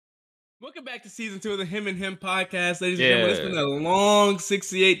Welcome back to season 2 of the Him and Him podcast, ladies and Yeah. gentlemen. It's been a long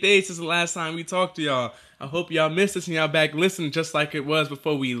 68 days since the last time we talked to y'all. I hope y'all missed us and y'all back listening just like it was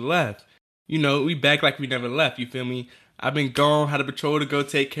before we left. You know, we back like we never left, you feel me? I've been gone, had a patrol to go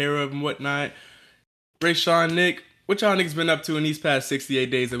take care of and whatnot. Ray, Sean, Nick, what y'all niggas been up to in these past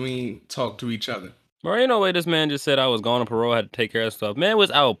 68 days that we ain't talked to each other? Bro, you know way this man just said I was gone on parole, had to take care of stuff. Man was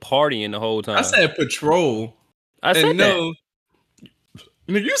out partying the whole time. I said patrol. I said no.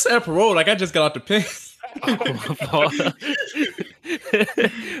 Nigga, you said parole like I just got out the pen.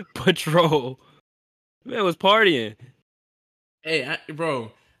 Patrol. Man was partying. Hey,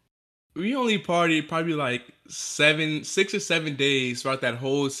 bro, we only partied probably like 6 or 7 days throughout that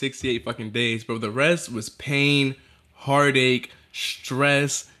whole 68 fucking days, bro. The rest was pain, heartache,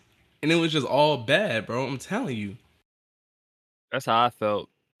 stress, and it was just all bad, bro. I'm telling you. That's how I felt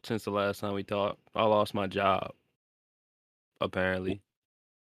since the last time we talked. I lost my job. Apparently.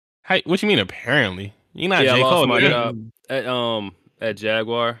 Hey, what you mean apparently? You not I J. lost Cole, my man. job at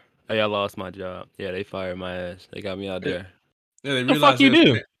Jaguar. Hey, I lost my job. Yeah, they fired my ass. They got me out there. Yeah, they The fuck you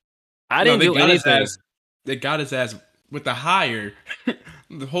do? I didn't do anything. They got his ass with the hire.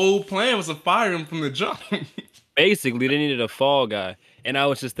 The whole plan was to fire him from the jump. Basically, they needed a fall guy, and I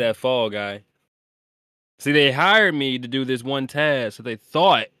was just that fall guy. See, they hired me to do this one task that they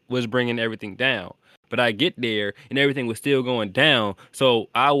thought was bringing everything down. But I get there, and everything was still going down. So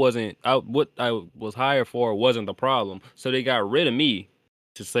what I was hired for wasn't the problem. So they got rid of me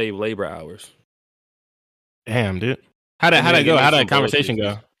to save labor hours. Damn, dude. How'd that go? How'd that conversation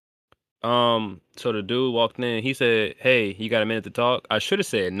go? So the dude walked in. He said, "Hey, you got a minute to talk?" I should have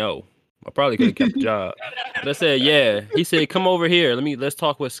said no. I probably could have kept the job. But I said, yeah. He said, "Come over here. Let's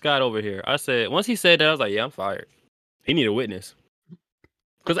talk with Scott over here." I said, once he said that, I was like, yeah, I'm fired. He need a witness.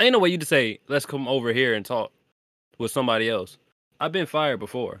 Because ain't no way you just say, let's come over here and talk with somebody else. I've been fired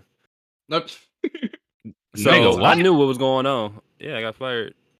before. Nope. So I knew what was going on. Yeah, I got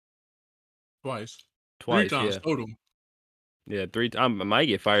fired. Twice. 3 times total. Yeah, 3 times. I might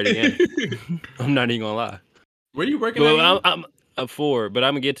get fired again. I'm not even going to lie. Where you working at? I'm 4, but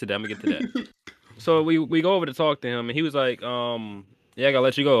I'm going to get to that. So we go over to talk to him, and he was like, yeah, I got to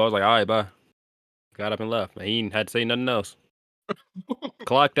let you go. I was like, all right, bye. Got up and left. And he didn't have to say nothing else.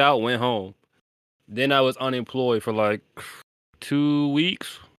 Clocked out, went home. Then I was unemployed for like 2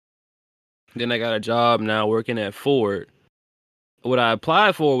 weeks. Then I got a job now working at Ford. What I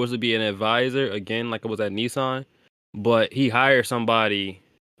applied for was to be an advisor, again, like I was at Nissan. But he hired somebody,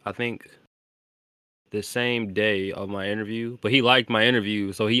 I think, the same day of my interview. But he liked my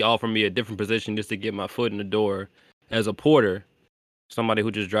interview, so he offered me a different position just to get my foot in the door as a porter. Somebody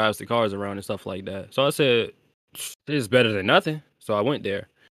who just drives the cars around and stuff like that. So I said, this is better than nothing. So I went there,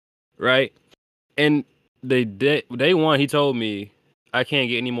 right? And day one, he told me I can't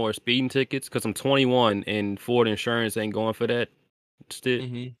get any more speeding tickets because I'm 21 and Ford Insurance ain't going for that still.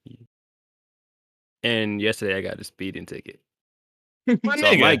 Mm-hmm. And yesterday I got a speeding ticket. So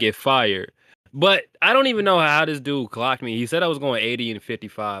I might get fired. But I don't even know how this dude clocked me. He said I was going 80 and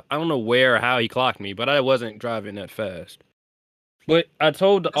 55. I don't know where or how he clocked me, but I wasn't driving that fast. But I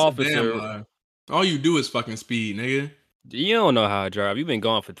told the officer, all you do is fucking speed, nigga. You don't know how I drive. You've been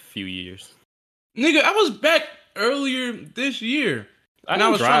gone for a few years. Nigga, I was back earlier this year. And I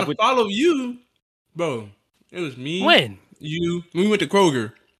was trying to follow you. Bro, it was me. When? You. We went to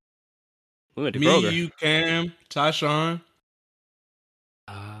Kroger. Kroger. Me, you, Cam, Tyshawn.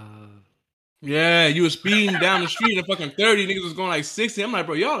 Yeah, you was speeding down the street at fucking 30. Niggas was going like 60. I'm like,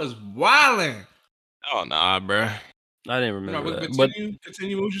 bro, y'all is wilding. Oh, nah, bro. I didn't remember that.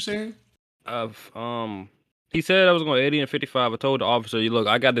 Continue. What was you saying? He said I was going 80 and 55. I told the officer, look,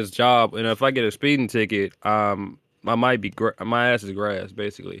 I got this job, and if I get a speeding ticket, I might be my ass is grass,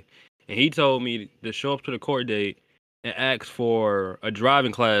 basically. And he told me to show up to the court date and ask for a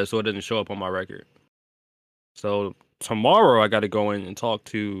driving class so it doesn't show up on my record. So tomorrow I got to go in and talk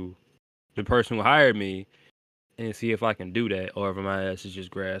to the person who hired me and see if I can do that, or if my ass is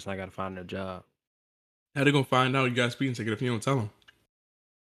just grass and I got to find a job. How they gonna find out you got a speeding ticket if you don't tell them?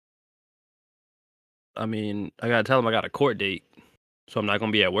 I mean, I gotta tell them I got a court date, so I'm not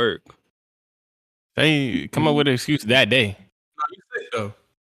gonna be at work. Hey, come up with an excuse that day. No, you sick though.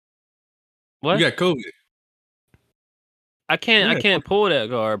 What? You got COVID. I can't pull that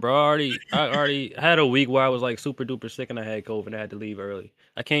card, bro. I already had a week where I was like super duper sick and I had COVID and I had to leave early.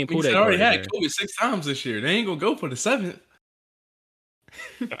 I can't pull that card. I already had COVID 6 times this year. They ain't gonna go for the 7th.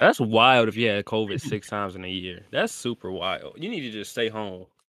 That's wild if you had COVID 6 times in a year. That's super wild. You need to just stay home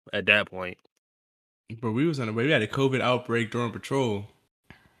at that point. Bro, we was underway. We had a COVID outbreak during patrol.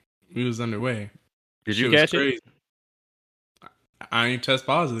 We was underway. Did you catch it? I ain't test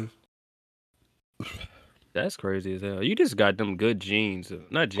positive. That's crazy as hell. You just got them good genes.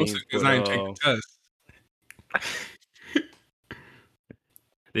 Not genes, Because but I ain't take the test.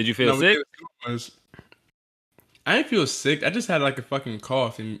 did you feel No, sick? I didn't feel sick. I just had like a fucking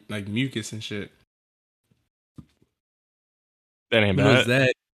cough and like mucus and shit. That ain't When it was bad.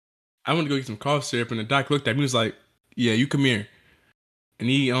 that, I went to go get some cough syrup, and the doc looked at me and was like, "Yeah, you come here." And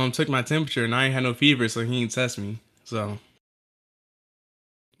he took my temperature, and I ain't had no fever, so he didn't test me. So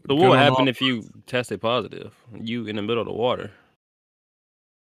So what good would on happen all. if you tested positive? You in the middle of the water?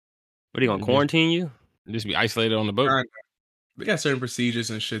 What are you gonna Just, quarantine you? just be isolated on the boat. They got certain procedures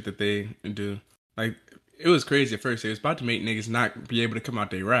and shit that they do. Like it was crazy at first. They was about to make niggas not be able to come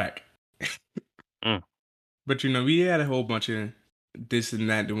out their rack. Mm. But we had a whole bunch of this and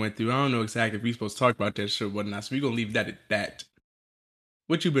that went through. I don't know exactly if we supposed to talk about that shit or whatnot. So we gonna leave that at that.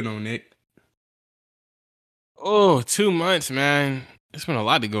 What you been on, Nick? Oh, 2 months, man. It's been a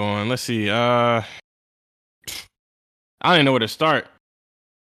lot to go on. Let's see. I don't even know where to start.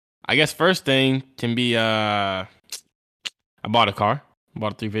 I guess first thing can be I bought a car.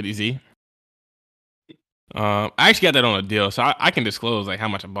 Bought a 350Z. I actually got that on a deal, so I can disclose like how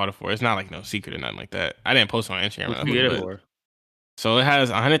much I bought it for. It's not like no secret or nothing like that. I didn't post it on Instagram. What you get it for? So it has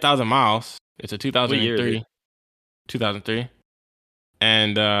 100,000 miles. It's a What year is 2003. it? 2003.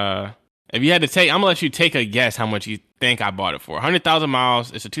 And if you had to take, I'm gonna let you take a guess how much you think I bought it for. 100,000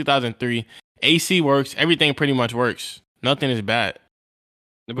 miles. It's a 2003. AC works. Everything pretty much works. Nothing is bad.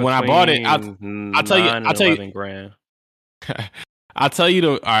 When I bought it, I'll tell you. I'll tell you. Grand. I'll tell you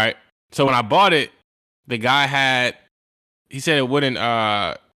the. All right. So when I bought it, the guy he said it wouldn't.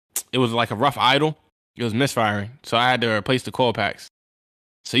 It was like a rough idle. It was misfiring, so I had to replace the coil packs.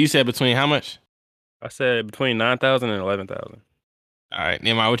 So you said between how much? I said between 9,000 and 11,000. All right,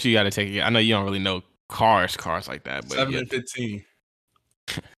 Nehemiah, what you got to take? I know you don't really know cars like that, but 7 and 15.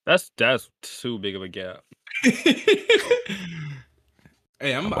 That's too big of a gap. Hey,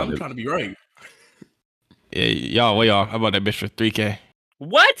 I'm trying to be right. Yeah, y'all way off. I bought that bitch for $3,000.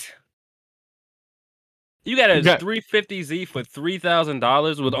 What? You got a 350Z for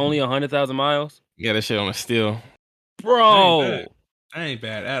 $3,000 with only 100,000 miles? Yeah, that shit on a steal, bro. That ain't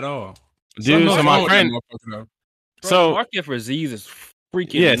bad at all, dude. So my friend, bro, the market for Z's is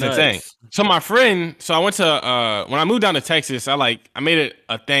freaking it's nuts. insane. So my friend, I went to when I moved down to Texas, I made it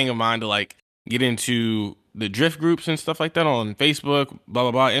a thing of mine to like get into the drift groups and stuff like that on Facebook, blah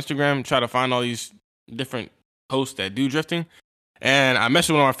blah blah, Instagram, try to find all these different hosts that do drifting. And I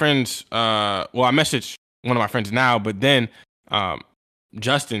messaged one of my friends. I messaged one of my friends now, but then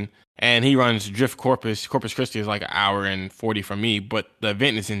Justin, and he runs Drift Corpus. Corpus Christi is like an hour and 40 from me, but the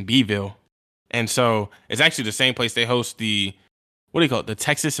event is in Beeville. And so it's actually the same place they host the, what do you call it? The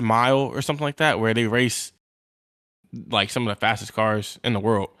Texas Mile or something like that, where they race like some of the fastest cars in the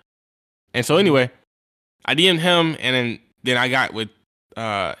world. And so anyway, I DM'd him, and then I got with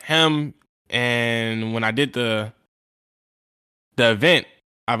him. And when I did the event,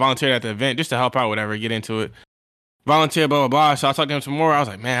 I volunteered at the event just to help out, whatever, get into it. Volunteer, blah, blah, blah. So I talked to him some more. I was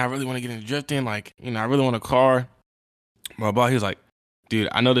like, man, I really want to get into drifting. Like, I really want a car. Blah, blah. He was like, dude,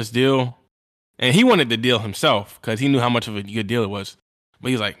 I know this deal. And he wanted the deal himself because he knew how much of a good deal it was. But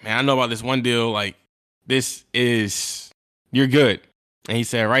he was like, man, I know about this one deal. Like, you're good. And he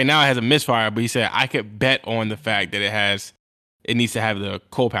said, right now it has a misfire, but he said, I could bet on the fact that it needs to have the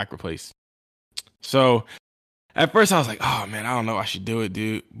coal pack replaced. So at first I was like, oh man, I don't know if I should do it,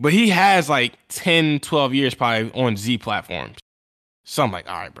 dude. But he has like 10, 12 years probably on Z platforms. So I'm like,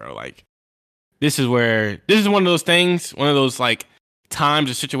 all right, bro, like this is one of those things, one of those like times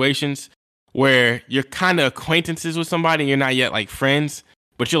or situations where you're kind of acquaintances with somebody and you're not yet like friends,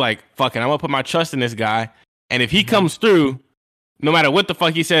 but you're like, fuck it, I'm gonna put my trust in this guy. And if he comes through, no matter what the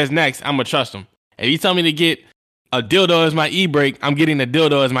fuck he says next, I'm gonna trust him. If he tell me to get a dildo as my e-brake, I'm getting a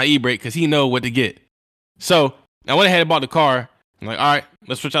dildo as my e-brake because he know what to get. So I went ahead and bought the car. I'm like, all right,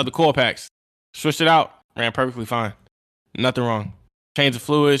 let's switch out the coil packs. Switched it out, ran perfectly fine. Nothing wrong. Changed the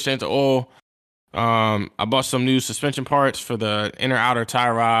fluids, changed the oil. I bought some new suspension parts for the inner outer tie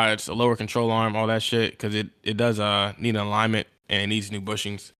rods, a lower control arm, all that shit, because it does need an alignment and it needs new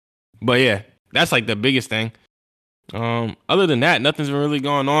bushings. But yeah, that's like the biggest thing. Other than that, nothing's been really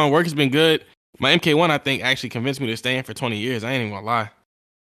going on. Work has been good. My MK1, I think, actually convinced me to stay in for 20 years. I ain't even gonna lie. I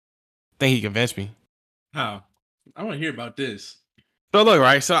think he convinced me. How? I want to hear about this. So look,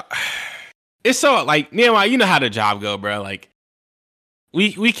 right? So it's so like, Nehemiah, you know how the job go, bro. Like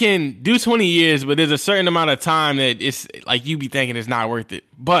we can do 20 years, but there's a certain amount of time that it's like you be thinking it's not worth it.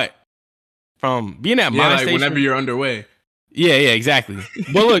 But from being at my station, whenever you're underway. Yeah, exactly.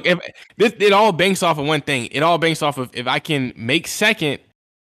 But look, if it all banks off of one thing. It all banks off of if I can make second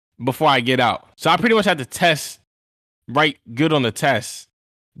before I get out. So I pretty much have to test right good on the test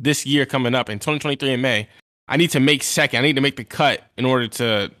this year coming up in 2023 in May. I need to make second. I need to make the cut in order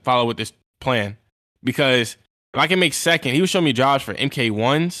to follow with this plan. Because if I can make second, he was showing me jobs for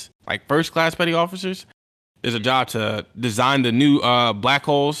MK1s, like first class petty officers. There's a job to design the new black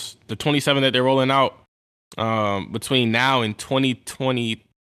holes, the 27 that they're rolling out between now and 2020.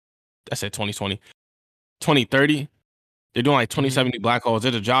 I said 2020. 2030. They're doing like 27 new black holes.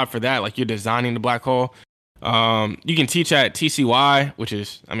 There's a job for that. Like you're designing the black hole. You can teach at TCY, which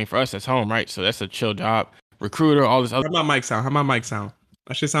is, I mean, for us, that's home, right? So that's a chill job. Recruiter, all this other. How my mic sound? How my mic sound?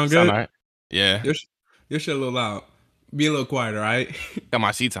 That shit sound good? Sound all right. Yeah. Your shit a little loud. Be a little quieter, all right? Got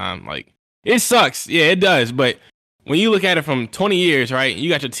my seat time. Like, it sucks. Yeah, it does. But when you look at it from 20 years, right? You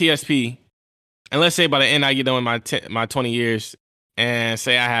got your TSP. And let's say by the end I get done with my 20 years and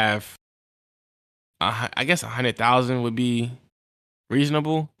say I have, I guess 100,000 would be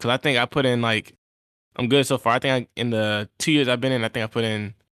reasonable. Because I think I put in like, I'm good so far. I think in the 2 years I've been in, I think I put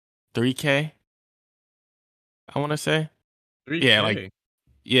in 3K. I want to say. 3K. Yeah, like,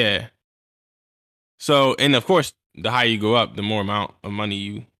 yeah. So, and of course, the higher you go up, the more amount of money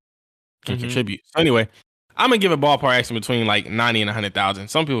you can contribute. So anyway, I'm going to give a ballpark estimate between like 90 and 100,000.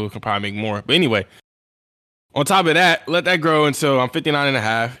 Some people can probably make more. But anyway, on top of that, let that grow until I'm 59 and a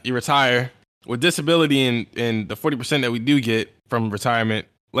half. You retire. With disability and the 40% that we do get from retirement,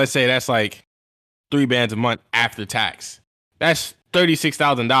 let's say that's like $3 a month after tax. That's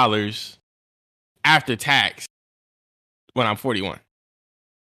 $36,000 after tax when I'm 41.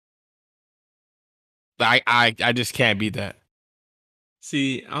 I just can't beat that.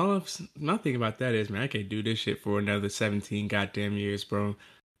 See, my thing about that is, man, I can't do this shit for another 17 goddamn years, bro.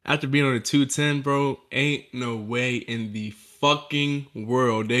 After being on the 210, bro, ain't no way in the fucking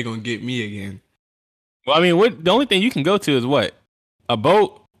world they gonna get me again. Well, I mean, the only thing you can go to is what? A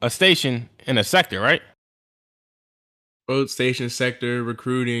boat, a station, and a sector, right? Boat, station, sector,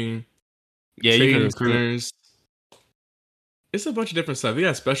 recruiting, yeah, training centers. It's a bunch of different stuff. You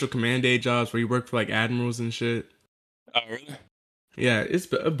got special command aid jobs where you work for like admirals and shit. Oh, really? Yeah, it's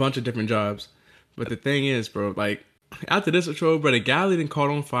a bunch of different jobs. But the thing is, bro, like, after this patrol, bro, the galley done caught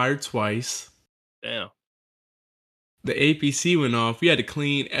on fire twice. Damn. The APC went off. We had to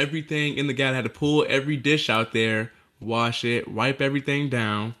clean everything in the galley. Had to pull every dish out there, wash it, wipe everything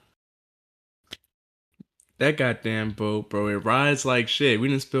down. That goddamn boat, bro, it rides like shit. We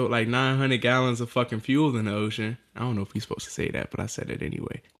done spilled like 900 gallons of fucking fuel in the ocean. I don't know if we're supposed to say that, but I said it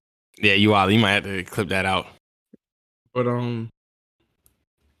anyway. Yeah, you might have to clip that out. But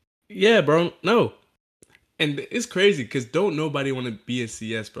yeah, bro, no. And it's crazy because don't nobody want to be a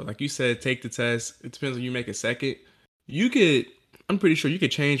CS, bro. Like you said, take the test. It depends on you make a second. I'm pretty sure you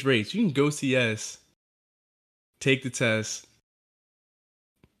could change rates. You can go CS, take the test,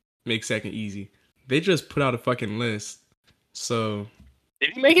 make second easy. They just put out a fucking list. So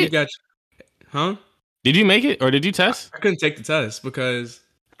did you make it? Huh? Did you make it or did you test? I couldn't take the test because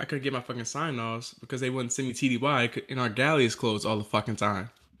I couldn't get my fucking sign-offs because they wouldn't send me TDY and our galley is closed all the fucking time.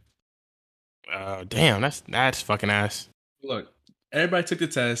 Damn, that's fucking ass. Look, everybody took the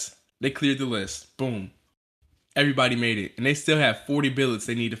test. They cleared the list. Boom. Everybody made it. And they still have 40 billets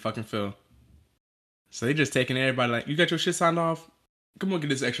they need to fucking fill. So they just taking everybody like, you got your shit signed off? Come on, get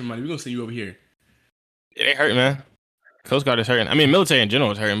this extra money. We're going to send you over here. Yeah, they hurting, man. Coast Guard is hurting. I mean, military in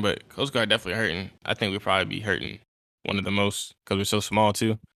general is hurting, but Coast Guard definitely hurting. I think we'd probably be hurting one of the most because we're so small,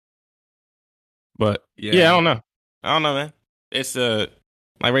 too. But, yeah, I don't know. Man. It's, like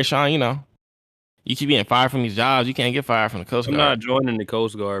Rayshawn, you know, you keep getting fired from these jobs. You can't get fired from the Coast Guard. I'm not joining the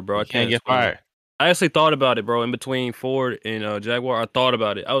Coast Guard, bro. I can't get fired. I actually thought about it, bro. In between Ford and Jaguar, I thought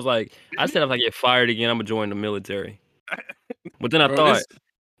about it. I was like, I said if I get fired again, I'm going to join the military. But then I thought,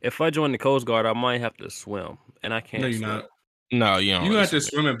 if I join the Coast Guard, I might have to swim. And I can't swim. Not. No, you don't. You have to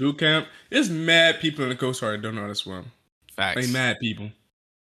swim at boot camp. There's mad people in the Coast Guard that don't know how to swim. Facts. Like mad people.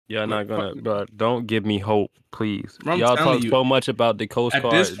 Yeah, I'm not gonna, bro. Don't give me hope, please. Bro, y'all talk so much about the Coast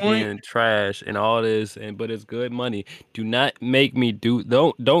Guard being trash and all this, but it's good money. Do not make me do.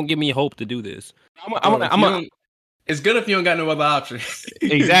 Don't give me hope to do this. It's good if you don't got no other option.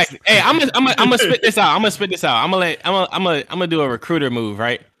 Exactly. Hey, I'm gonna spit this out. I'm gonna do a recruiter move,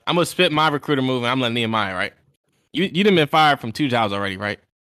 right? I'm gonna spit my recruiter move, and I'm letting Nehemiah, right? You done been fired from 2 jobs already, right?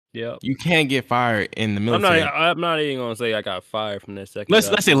 Yeah. You can't get fired in the military. I'm not even gonna say I got fired from that second.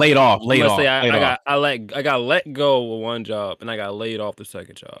 Let's say laid off. I got let go of one job and I got laid off the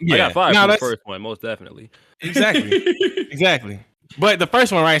second job. Yeah. I got fired from the first one, most definitely. Exactly. But the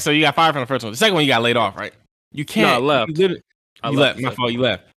first one, right? So you got fired from the first one. The second one, you got laid off, right? You can't. No, I left. You left. My fault. You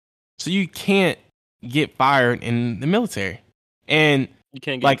left. So you can't get fired in the military. And You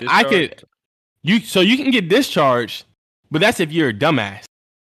can't get Like discharged. you can get discharged, but that's if you're a dumbass.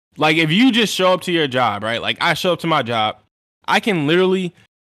 Like if you just show up to your job, right? Like I show up to my job, I can literally,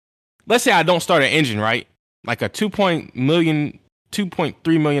 let's say I don't start an engine, right? Like a $2.3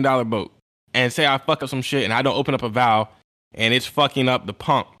 million boat, and say I fuck up some shit and I don't open up a valve and it's fucking up the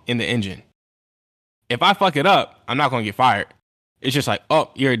pump in the engine. If I fuck it up, I'm not gonna get fired. It's just like,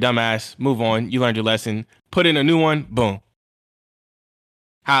 oh, you're a dumbass. Move on. You learned your lesson. Put in a new one. Boom.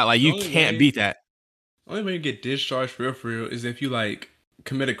 How like you can't beat that. Only way you get discharged for real is if you like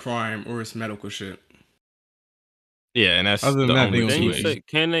commit a crime or it's medical shit. Yeah, and that's Other than the that, only they don't Then you switch.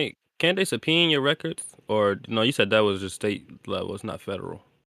 say, can't they subpoena your records? Or no, you said that was just state level. It's not federal,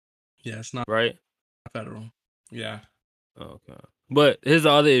 Yeah, it's not right? federal. Yeah. Okay. But here's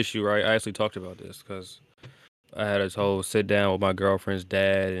the other issue, right? I actually talked about this because I had this whole sit down with my girlfriend's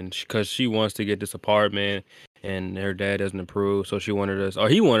dad, and because she wants to get this apartment, and her dad doesn't approve, so he wanted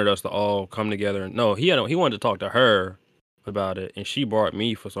us to all come together. And no, he wanted to talk to her about it, and she brought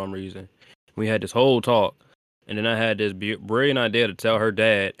me for some reason. We had this whole talk, and then I had this brilliant idea to tell her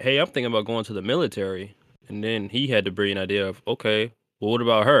dad, "Hey, I'm thinking about going to the military," and then he had the brilliant idea of, "Okay, well, what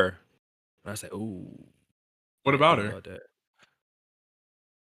about her?" And I said, "Ooh, What about her? about that?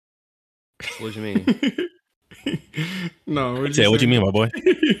 What do you mean?" No, what Yeah, what you mean, my boy?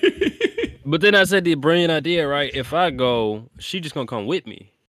 But then I said the brilliant idea, right? If I go, she just gonna come with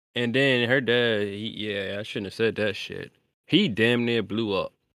me. And then her dad, I shouldn't have said that shit. He damn near blew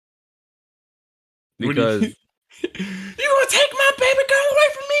up. Because you gonna take my baby girl away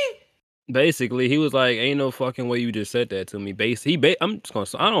from me? basically he was like, ain't no fucking way you just said that to me. I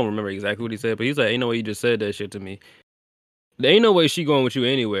don't remember exactly what he said, but he's like, ain't no way you just said that shit to me. There ain't no way she going with you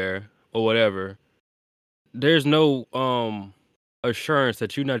anywhere or whatever. There's no assurance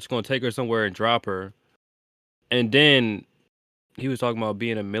that you're not just gonna take her somewhere and drop her. And then he was talking about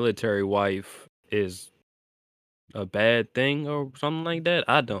being a military wife is a bad thing or something like that.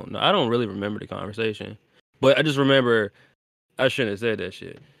 I don't know. I don't really remember the conversation, but I just remember I shouldn't have said that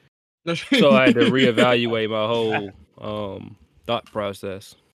shit. So I had to reevaluate my whole thought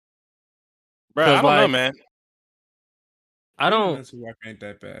process. Bro, I don't know, like, man. I don't. Mental work ain't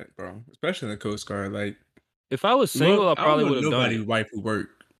that bad, bro. Especially in the Coast Guard. Like, If I was single, I probably would have done nobody it. wife who work.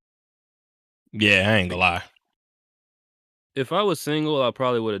 Yeah, I ain't gonna lie. If I was single, I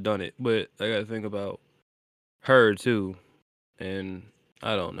probably would have done it. But I gotta think about her too, and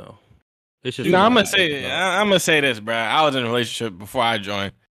I don't know. It's just. No, I'm gonna say this, bro. I was in a relationship before I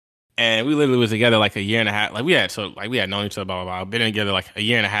joined, and we literally was together like a year and a half. Like we had known each other, blah blah blah. Been together like a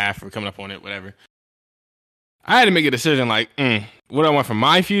year and a half. We're coming up on it, whatever. I had to make a decision, like, what I want for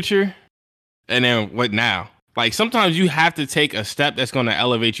my future, and then what now. Like sometimes you have to take a step that's gonna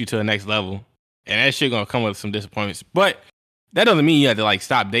elevate you to the next level, and that shit gonna come with some disappointments. But that doesn't mean you have to like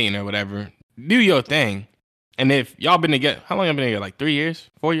stop dating or whatever. Do your thing. And if y'all been together, how long y'all been together? Like 3 years,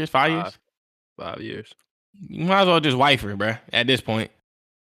 4 years, 5 years? 5 years. You might as well just wife her, bruh, at this point.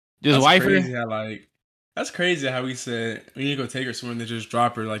 Just That's wife crazy her. how that's crazy how we said we need to go take her somewhere and then just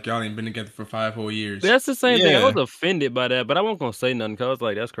drop her like y'all ain't been together for 5 whole years. That's the same thing. I Yeah. was offended by that, but I wasn't gonna say nothing because I was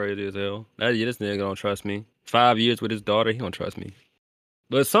like, that's crazy as hell. This nigga don't trust me. 5 years with his daughter, he don't trust me.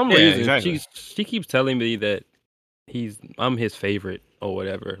 But some reason exactly. she keeps telling me that I'm his favorite or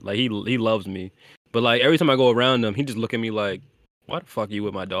whatever. Like he loves me. But like every time I go around him, he just look at me like, why the fuck you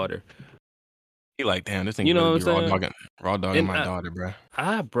with my daughter? He like, damn, this thing You know really what be I'm saying? raw dogging And my daughter, bruh.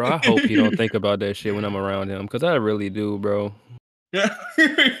 I hope he don't think about that shit when I'm around him, because I really do, bro. Yeah.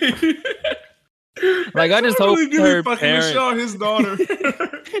 Like I just hope her parents, Michelle, his daughter.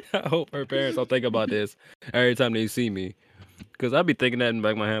 I hope her parents don't think about this every time they see me, because I be thinking that in the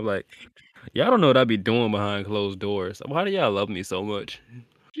back of my head, like, y'all don't know what I be doing behind closed doors. Why do y'all love me so much?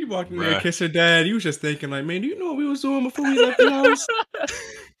 She walked in there, kissed her dad. You was just thinking, like, man, do you know what we was doing before we left the house?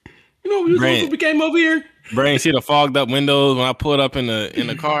 You know what we was doing before we came over here? Brain, see the fogged up windows when I pulled up in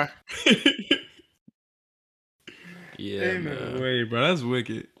the car? Yeah, Ain't man. no way, bro. That's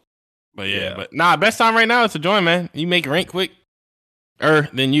wicked. But but best time right now is to join, man. You make rank quick,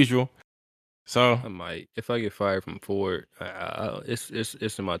 than usual. So I might, if I get fired from Ford,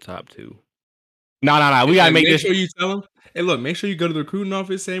 it's in my top 2. No. We gotta make this. Make sure you tell him. Hey, look, make sure you go to the recruiting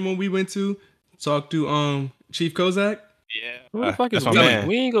office, same one we went to, talk to Chief Kozak. Yeah, Who the fuck is my we? man.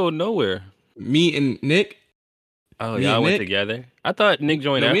 We ain't go nowhere. Me and Nick. Oh, y'all went together. I thought Nick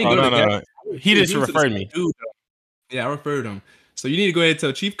joined No, we after. ain't go No. He just referred me. Yeah, I referred him. So you need to go ahead and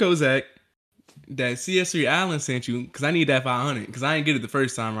tell Chief Kozak that CS3 Allen sent you, because I need that 500, because I didn't get it the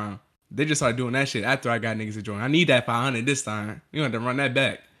first time around. They just started doing that shit after I got niggas to join. I need that 500 this time. You have to run that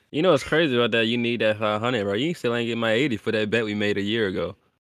back. You know what's crazy about that? You need that 500, bro. You still ain't get my 80 for that bet we made a year ago.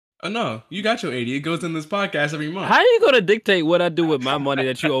 Oh no, you got your 80. It goes in this podcast every month. How you gonna dictate what I do with my money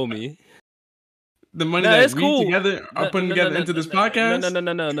that you owe me? The money No, that it's we cool. together are putting together into this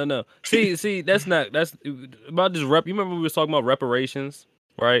podcast. No. See, that's about this rep. You remember we was talking about reparations,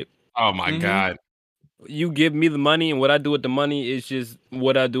 right? Oh my God. You give me the money, and what I do with the money is just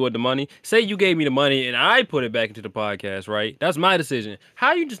what I do with the money. Say you gave me the money, and I put it back into the podcast, right? That's my decision.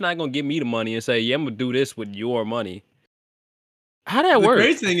 How you just not gonna give me the money and say, "Yeah, I'm gonna do this with your money"? How that work? The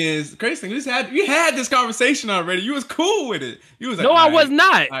crazy thing, you had this conversation already. You was cool with it. You was like, no, I was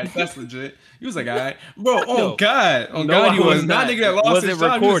not. All right, that's legit. You was like, all right, bro. Oh No. God, No, you I was was not. not. Nigga that lost Was his it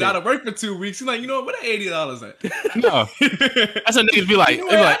job. He was recorded? out of work for 2 weeks. He's like, you know what? Where that $80 at? No, that's what niggas be like. You know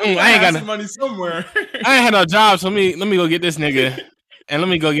They be what? like, I ain't got some money somewhere. I ain't had no job, so let me go get this nigga, and let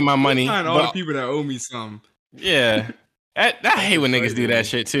me go get my money. Find all the people that owe me some. Yeah, I hate when niggas do that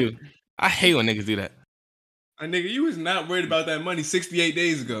shit too. I hate when niggas do that. Nigga, you was not worried about that money 68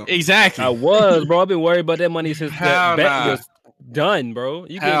 days ago. Exactly. I was, bro. I've been worried about that money since that bet nah. was done, bro.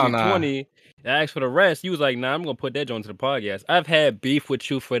 You Hell gave me nah. 20. I asked for the rest. You was like, nah, I'm gonna put that joint to the podcast. I've had beef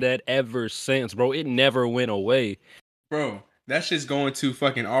with you for that ever since, bro. It never went away. Bro, that shit's going to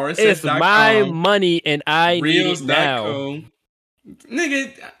fucking RSS. It's my money and I need it now.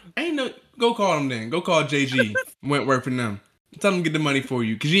 Nigga, ain't no. Go call them then. Go call JG. Wentworth and them. Tell them to get the money for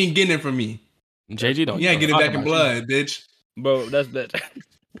you, cause you ain't getting it from me. JG don't. Yeah, get it back in blood, bitch. Bro, that's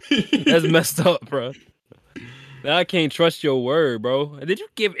messed up, bro. Now I can't trust your word, bro. Did you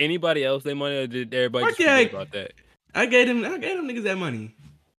give anybody else their money, or did everybody just forget about that? I gave them niggas that money.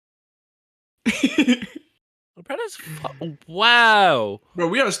 Bro, wow. Bro,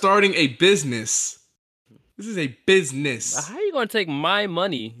 we are starting a business. This is a business. How you gonna take my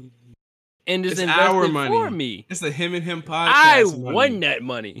money and just it's invest our it money for me? It's the Him and Him podcast. I won that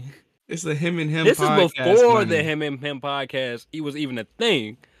money. It's the Him and Him this podcast. This is before money. the Him and Him podcast. It was even a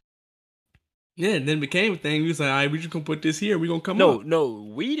thing. Yeah, then it became a thing. We was like, all right, we just gonna put this here. We gonna come up.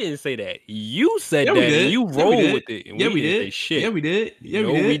 No, we didn't say that. You said that. And you rolled with it. And we didn't did. say shit. Yeah, we did. Yeah,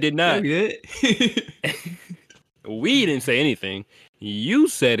 we did not. Yeah, we did. We didn't say anything. You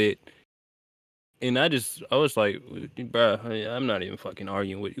said it. And I was like, bro, I'm not even fucking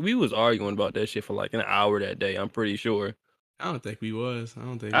arguing with you. We was arguing about that shit for like an hour that day, I'm pretty sure. I don't think we was.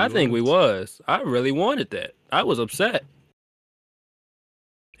 I think we was. I really wanted that. I was upset.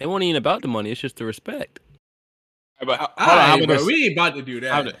 It wasn't even about the money. It's just the respect. How about this? We ain't about to do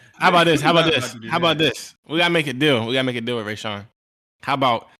that. How about this? How about this? We gotta make a deal. We gotta make a deal with Rayshawn. How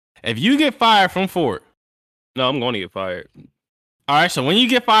about if you get fired from Ford? No, I'm going to get fired. All right. So when you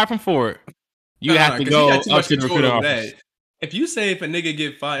get fired from Ford, you have to go up to the recruiter office. If you say if a nigga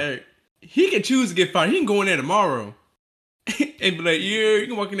get fired, he can choose to get fired. He can go in there tomorrow and be like, yeah, you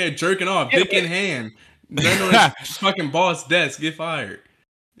can walk in there jerking off, dick in hand, none on his fucking boss desk, get fired.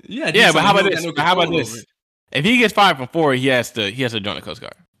 Yeah, but how about this? How about this? If he gets fired from Ford, he has to join the Coast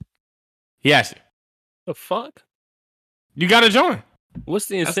Guard. He has to. The fuck? You gotta join. What's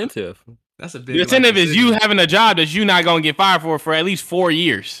the incentive? That's a big. The incentive is you having a job that you're not gonna get fired for at least 4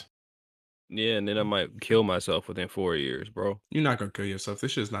 years. Yeah, and then I might kill myself within 4 years, bro. You're not gonna kill yourself.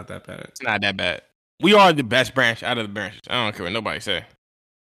 This shit's not that bad. It's not that bad. We are the best branch out of the branches. I don't care what nobody say.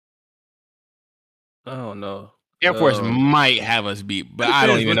 I don't know. Air Force might have us beat, but I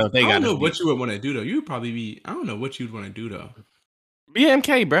don't even know if they got us. I don't know what you would want to do though. You'd probably be. I don't know what you'd want to do though. Be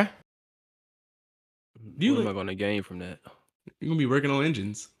MK, bruh. What am I gonna gain from that? You're gonna be working on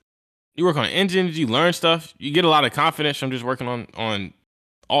engines. You work on engines. You learn stuff. You get a lot of confidence from just working on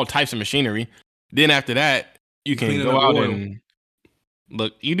all types of machinery. Then after that, you can go out and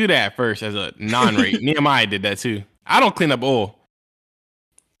look. You do that at first as a non-rate. Nehemiah did that too. I don't clean up oil.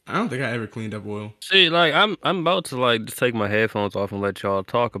 I don't think I ever cleaned up oil. See, like I'm about to like just take my headphones off and let y'all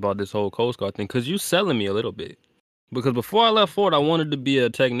talk about this whole Coast Guard thing because you selling me a little bit. Because before I left Ford, I wanted to be a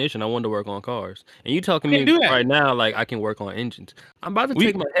technician. I wanted to work on cars, and you talking to me right now like I can work on engines. I'm about to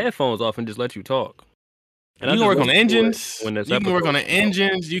take my headphones off and just let you talk. And you can work on engines. You can work on the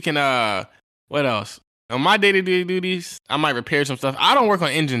engines. You can what else? On my day-to-day duties, I might repair some stuff. I don't work on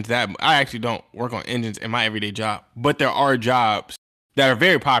engines I actually don't work on engines in my everyday job. But there are jobs that are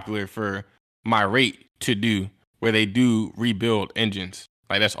very popular for my rate to do where they do rebuild engines.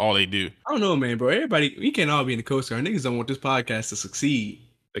 Like that's all they do. I don't know, man, bro. Everybody, we can't all be in the Coast Guard. Niggas don't want this podcast to succeed.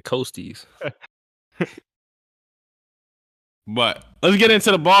 The Coasties. But let's get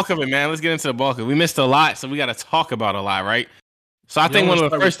into the bulk of it, man. Let's get into the bulk of it. We missed a lot, so we got to talk about a lot, right? So I think one of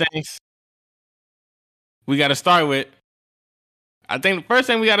the first things we got to start with. I think the first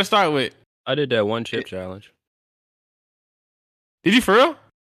thing we got to start with. I did that one chip challenge. Did you for real?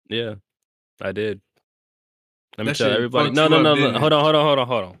 Yeah, I did. Let me That tell shit everybody. fucked No, you no, up, no, no. didn't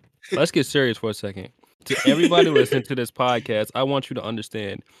Hold on. Let's get serious for a second. To everybody listening to this podcast, I want you to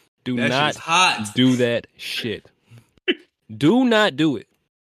understand. Do That shit not is hot. do that shit. Do not do it.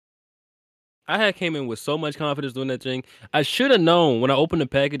 I had came in with so much confidence doing that thing. I should have known when I opened the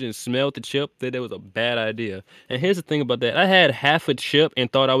package and smelled the chip that it was a bad idea. And here's the thing about that. I had half a chip and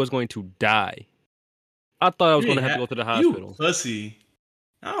thought I was going to die. I thought I was You going to ain't have to go to the you hospital. pussy.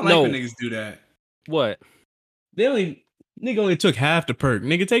 I don't like when No. niggas do that. What? Nigga only took half the perk.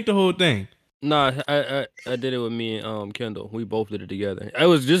 Nigga, take the whole thing. Nah, I did it with me and Kendall. We both did it together. It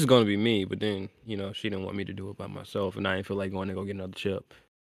was just gonna be me, but then she didn't want me to do it by myself, and I didn't feel like going to go get another chip.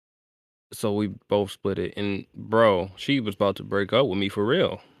 So we both split it. And bro, she was about to break up with me for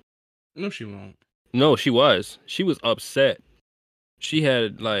real. No, she won't. No, she was. She was upset. She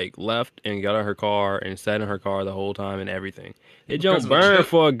had like left and got in her car and sat in her car the whole time and everything. It Because don't of the burn chip?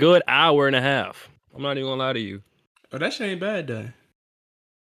 for a good hour and a half. I'm not even gonna lie to you. Oh, that shit ain't bad though.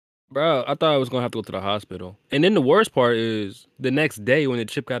 Bro, I thought I was gonna have to go to the hospital. And then the worst part is the next day when the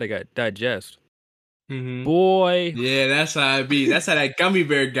chip got digest. Mm-hmm. Boy. Yeah, that's how I be. That's how that gummy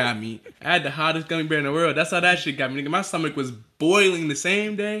bear got me. I had the hottest gummy bear in the world. That's how that shit got me. Nigga, my stomach was boiling the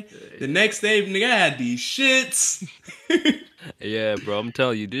same day. The next day, nigga, I had these shits. Yeah, bro, I'm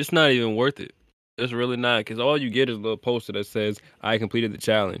telling you, it's not even worth it. It's really not, because all you get is a little poster that says, I completed the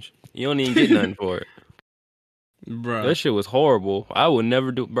challenge. You don't even get nothing for it. Bro. That shit was horrible. I would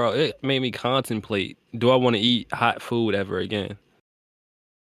never do, bro. It made me contemplate, do I want to eat hot food ever again?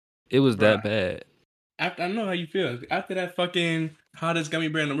 It was that bad. I know how you feel. After that fucking hottest gummy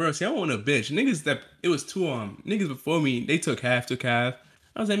bear in the world, see, I want a bitch. Niggas that, it was two niggas before me, they took half. I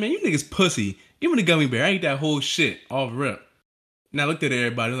was like, man, you niggas pussy. Give me the gummy bear. I ate that whole shit off rip. And I looked at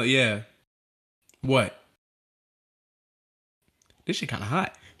everybody, I was like, yeah. What? This shit kind of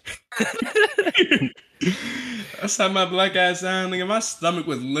hot. I sat my black ass down, nigga. My stomach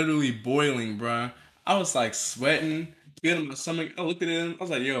was literally boiling, bro. I was like sweating, feeling my stomach. I looked at it, I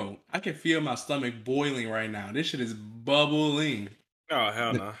was like, yo, I can feel my stomach boiling right now. This shit is bubbling. Oh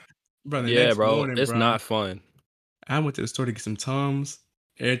hell no. Bro, the Yeah, next bro, morning, it's bro, not fun. I went to the store to get some Tums.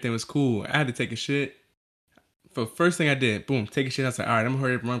 Everything was cool. I had to take a shit. For first thing I did, boom, take a shit. I was like, all right, I'm gonna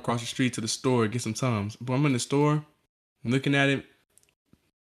hurry up and run across the street to the store, get some Tums. But I'm in the store, looking at it,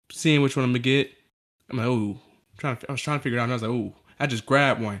 seeing which one I'm gonna get. I'm like, ooh. I was trying to figure it out, and I was like, ooh. I just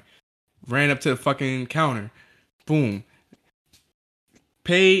grabbed one. Ran up to the fucking counter. Boom.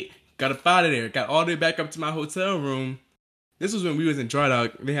 Paid. Got up out of there. Got all the way back up to my hotel room. This was when we was in Dry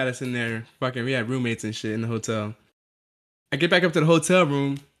Dog. They had us in there. Fucking, we had roommates and shit in the hotel. I get back up to the hotel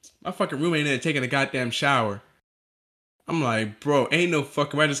room. My fucking roommate in there taking a goddamn shower. I'm like, bro, ain't no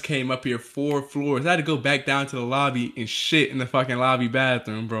fucking way. I just came up here 4 floors. I had to go back down to the lobby and shit in the fucking lobby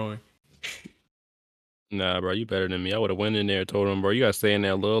bathroom, bro. Nah, bro, you better than me. I would have went in there and told him, bro, you gotta stay in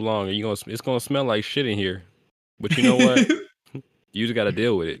there a little longer. It's gonna smell like shit in here. But you know what? You just gotta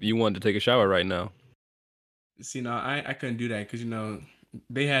deal with it. You wanted to take a shower right now. See, no, I couldn't do that because,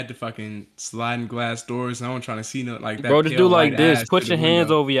 they had the fucking sliding glass doors, and I wasn't trying to see no, like, that Bro, just pale do like white this. ass Put to your the hands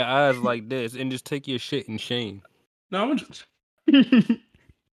window. over your eyes like this and just take your shit in shame. No,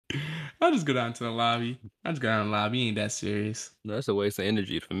 I'll just go down to the lobby. I'll just go down to the lobby. Ain't that serious. No, that's a waste of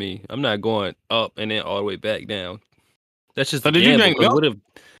energy for me. I'm not going up and then all the way back down. That's just So a did you gamble. drink Because milk? what if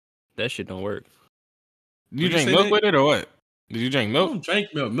that shit don't work? Did you What'd you drink say, milk Nick? with it or what? Did you drink I milk? don't drink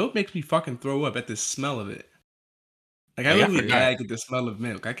milk. Milk makes me fucking throw up at the smell of it. Like, I Hey, I literally forgot. gag at the smell of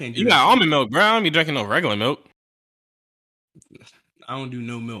milk. I can't do You that got shit. almond milk, bro. I don't be drinking no regular milk. I don't do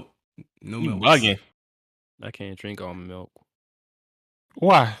no milk. No You milk. bugging. I can't drink almond milk.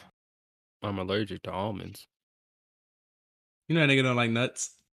 Why? I'm allergic to almonds. You know that nigga don't like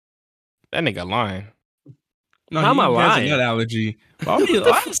nuts? That nigga lying. No, How am I he has a lying? nut allergy. Why would you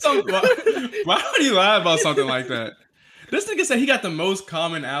lie about something like that? This nigga said he got the most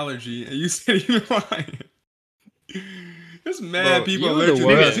common allergy, and you said you lying. There's mad Bro, people you're allergic the to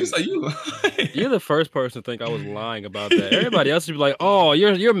nuts. worst. He's like, you lying. You're the first person to think I was lying about that. Everybody else would be like, "Oh,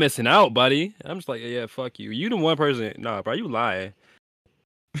 you're missing out, buddy." I'm just like, "Yeah, fuck you." You the one person. Nah, bro, you lying.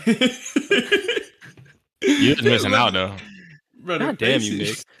 You just missing out though. Bro, God damn you,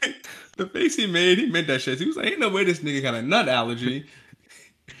 Nick. The face he made, he meant that shit. He was like, ain't no way this nigga got a nut allergy.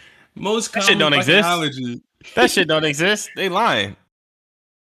 Most That common shit don't fucking exist. allergy. That shit don't exist. They lying.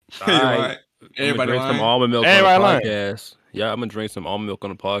 Hey, All right. right. I'm Everybody gonna drink some lying. almond milk Everybody on lying. the podcast. Yeah, I'm gonna drink some almond milk on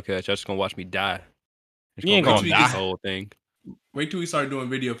the podcast. Y'all just gonna watch me die. Just You ain't watch gonna me die. do the whole thing. Wait till we start doing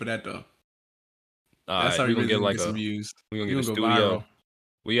video for that though. All That's right, how we we gonna really get like some views. we gonna You get a gonna go studio. viral.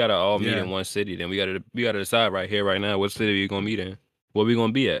 We gotta all meet Yeah. in one city. Then we gotta decide right here, right now, what city we gonna meet in. Where we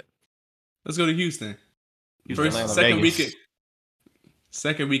gonna be at? Let's go to Houston. Houston, First, Atlanta, second Vegas. weekend.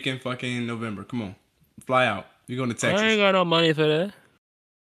 Second weekend, fucking November. Come on, fly out. We going to I Texas. ain't got no money for that.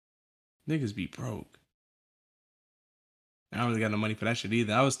 Niggas be broke. I don't really got no money for that shit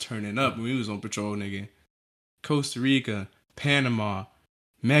either. I was turning up when we was on patrol, nigga. Costa Rica, Panama,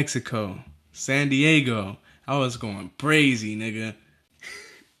 Mexico, San Diego. I was going crazy, nigga.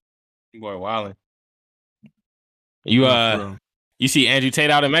 Boy, wildin'. You Nah, for real. you see Andrew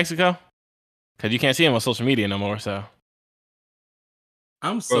Tate out in Mexico? Cause you can't see him on social media no more. So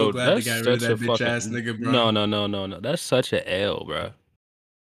I'm so Bro, glad they that's got rid of such a that bitch ass fucking nigga, bro. no. That's such a L, bro.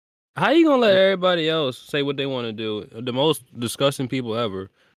 How you gonna let everybody else say what they want to do? The most disgusting people ever,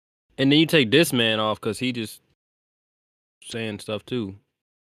 and then you take this man off because he just saying stuff too.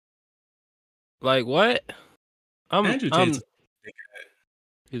 Like what? Andrew Tate's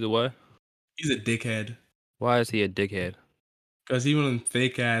He's a what? he's a dickhead. Why is he a dickhead? Cause he one of them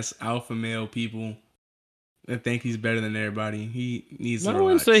fake ass alpha male people that think he's better than everybody. He needs to No, I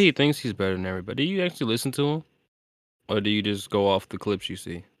wouldn't relax. say he thinks he's better than everybody. Do you actually listen to him, or do you just go off the clips you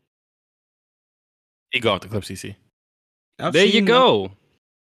see? he go off the clips you see. There you go.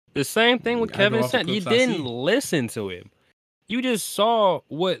 The same thing with I go Kevin off the Saint. You clips I didn't see. listen to him. You just saw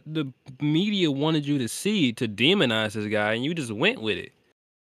what the media wanted you to see to demonize this guy, and you just went with it.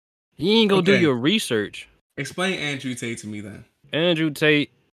 You ain't go do Okay. your research. Explain Andrew Tate to me then. Andrew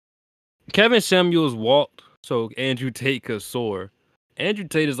Tate, Kevin Samuels walked so Andrew Tate could soar. Andrew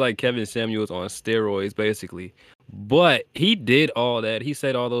Tate is like Kevin Samuels on steroids, basically. But he did all that. He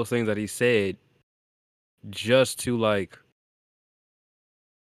said all those things that he said just to like,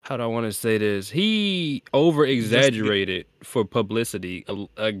 how do I want to say this? He over exaggerated for publicity,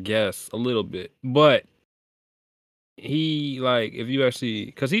 I guess, a little bit. But he like, if you actually,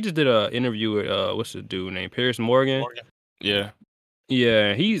 because he just did a interview with what's the dude named Pierce Morgan. Yeah.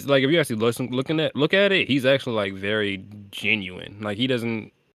 Yeah, he's like, if you actually look at it, he's actually like very genuine. Like he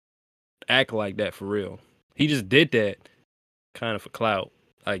doesn't act like that for real. He just did that kind of for clout,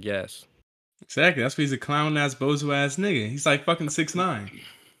 I guess. Exactly. That's why he's a clown ass bozo ass nigga. He's like fucking 6'9".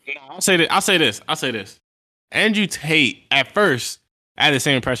 I'll say this. Andrew Tate, at first, I had the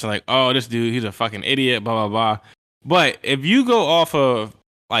same impression, like, oh, this dude, he's a fucking idiot, blah, blah, blah. But if you go off of,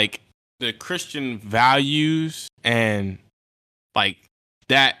 like, the Christian values and, like,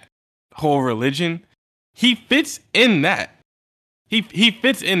 that whole religion, he fits in that. He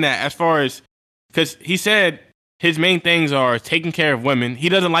fits in that as far as, because he said his main things are taking care of women. He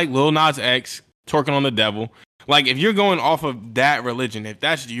doesn't like Lil Nas X, twerking on the devil. Like, if you're going off of that religion, if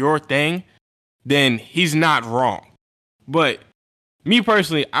that's your thing, then he's not wrong. But me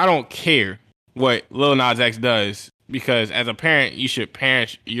personally, I don't care what Lil Nas X does, because as a parent, you should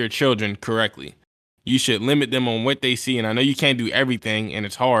parent your children correctly. You should limit them on what they see. And I know you can't do everything and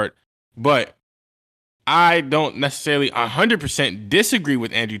it's hard, but I don't necessarily 100% disagree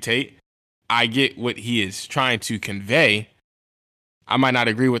with Andrew Tate. I get what he is trying to convey. I might not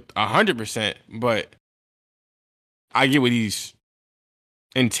agree with 100%, but I get what he's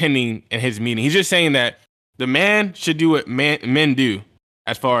intending in his meaning. He's just saying that the man should do what men do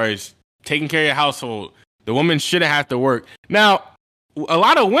as far as taking care of your household. The woman shouldn't have to work. Now, a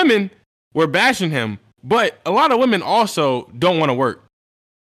lot of women were bashing him, but a lot of women also don't want to work.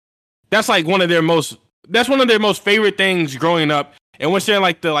 That's like one of their most favorite things growing up. And once they're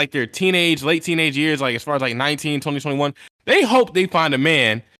like their late teenage years, like as far as like 19, 20, 21, they hope they find a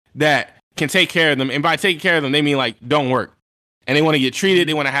man that can take care of them. And by taking care of them, they mean like don't work. And they want to get treated.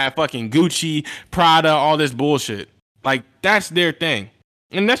 They want to have fucking Gucci, Prada, all this bullshit. Like that's their thing.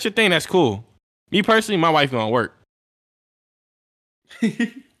 And that's your thing. That's cool. Me personally, my wife gonna work.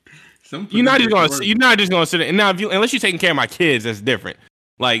 You're not just gonna sit there. And now, unless you're taking care of my kids, that's different.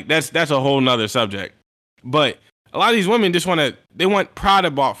 Like that's a whole nother subject. But a lot of these women just they want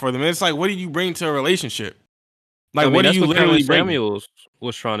Prada bought for them. And it's like, what do you bring to a relationship? Like, what do you literally bring? Samuels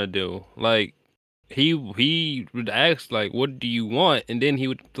was trying to do. Like, he would ask, like, what do you want? And then he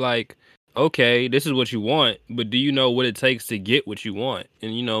would like, okay, this is what you want, but do you know what it takes to get what you want?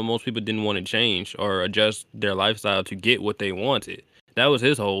 And most people didn't want to change or adjust their lifestyle to get what they wanted. That was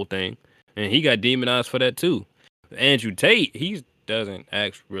his whole thing, and he got demonized for that too. Andrew Tate, he doesn't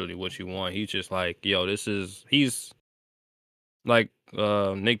ask really what you want. He's just like, yo, he's like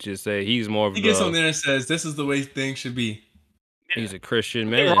Nick just said, he's more of he gets on there and says, this is the way things should be. He's a Christian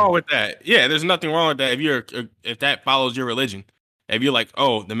man. Nothing wrong with that. Yeah, there's nothing wrong with that if that follows your religion. If you're like,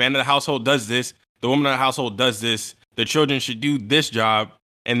 oh, the man of the household does this, the woman of the household does this, the children should do this job,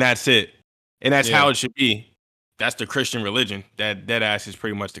 and that's it. And that's how it should be. That's the Christian religion. That ass is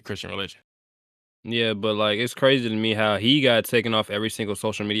pretty much the Christian religion. Yeah, but like it's crazy to me how he got taken off every single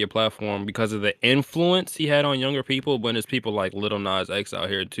social media platform because of the influence he had on younger people. But there's people like Little Nas X out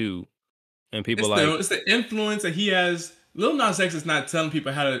here too, and people like It's the influence that he has. Lil Nas X is not telling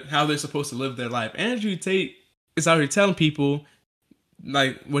people how they're supposed to live their life. Andrew Tate is out here telling people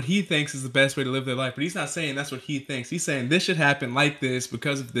like what he thinks is the best way to live their life, but he's not saying that's what he thinks. He's saying this should happen like this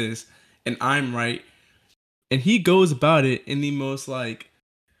because of this, and I'm right. And he goes about it in the most like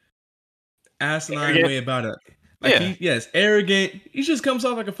asinine Arrogant. way about it. Like arrogant. He just comes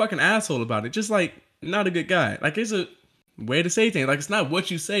off like a fucking asshole about it. Just like not a good guy. Like it's a way to say things. Like it's not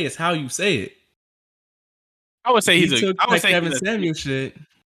what you say, it's how you say it. I would say He he's took I would that say Kevin Samuel shit.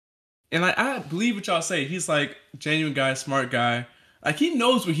 And like I believe what y'all say. He's like genuine guy, smart guy. Like he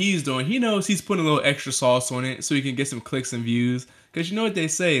knows what he's doing. He knows he's putting a little extra sauce on it so he can get some clicks and views. Cause you know what they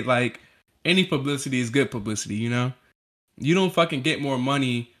say, like any publicity is good publicity, you know? You don't fucking get more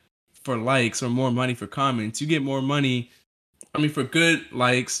money for likes or more money for comments. You get more money, for good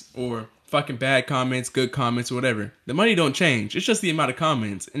likes or fucking bad comments, good comments, or whatever. The money don't change. It's just the amount of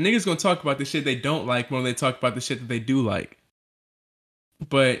comments. And niggas gonna talk about the shit they don't like more than they talk about the shit that they do like.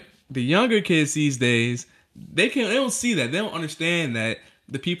 But the younger kids these days, they don't see that. They don't understand that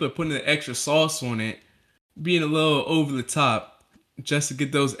the people are putting the extra sauce on it, being a little over the top just to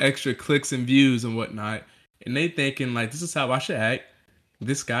get those extra clicks and views and whatnot. And they thinking like, this is how I should act.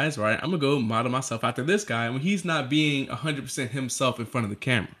 This guy's right. I'm gonna go model myself after this guy when he's not being 100% himself in front of the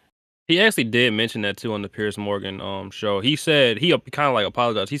camera. he actually did mention that too on the Piers Morgan show. He said he kind of like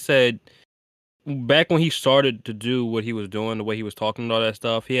apologized. He said back when he started to do what he was doing, the way he was talking and all that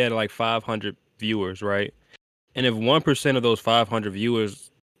stuff, he had like 500 viewers, right? And if 1% of those 500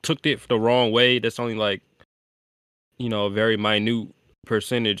 viewers took it the wrong way, that's only like, a very minute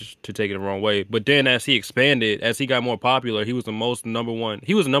percentage to take it the wrong way. But then as he expanded, as he got more popular, he was the number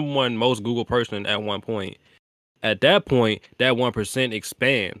one most Google person at one point. At that point, that 1%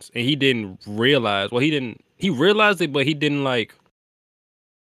 expands. And he didn't realize, he realized it, but he didn't like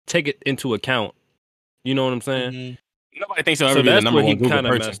take it into account. You know what I'm saying? Mm-hmm. Nobody thinks he'll ever be the number one Google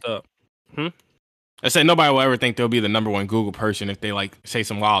person. Messed up. I say nobody will ever think they'll be the number one Google person if they like say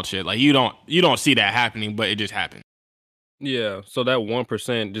some wild shit. Like you don't see that happening, but it just happened. Yeah, so that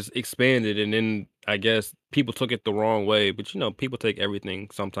 1% just expanded, and then I guess people took it the wrong way. But people take everything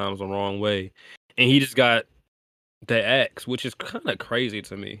sometimes the wrong way, and he just got the X, which is kind of crazy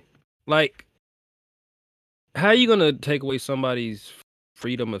to me. Like, how are you gonna take away somebody's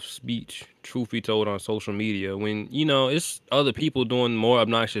freedom of speech, truth be told, on social media when it's other people doing more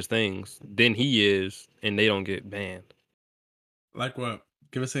obnoxious things than he is, and they don't get banned? Like what?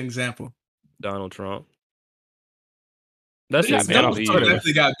 Give us an example. Donald Trump. That's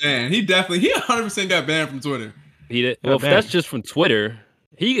definitely got banned. He 100% got banned from Twitter. He did. Well, if that's just from Twitter,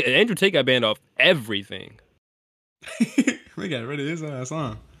 Andrew Tate got banned off everything. We got rid of his ass,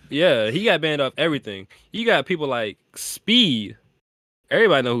 huh? Yeah, he got banned off everything. You got people like Speed.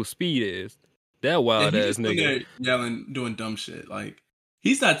 Everybody know who Speed is. That wild ass nigga. There yelling, doing dumb shit. Like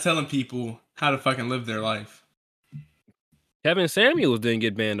he's not telling people how to fucking live their life. Kevin Samuels didn't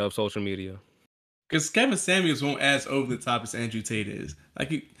get banned off social media. Because Kevin Samuels won't as over the top as Andrew Tate is.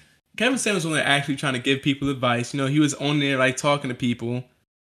 Like Kevin Samuels was actually trying to give people advice. He was on there like talking to people.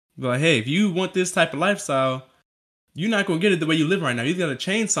 Like, hey, if you want this type of lifestyle, you're not gonna get it the way you live right now. You gotta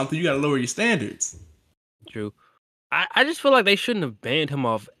change something. You gotta lower your standards. True. I just feel like they shouldn't have banned him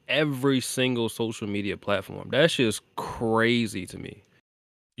off every single social media platform. That shit is crazy to me.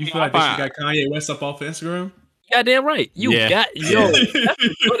 You feel like they should got Kanye West up off Instagram? Goddamn right. That's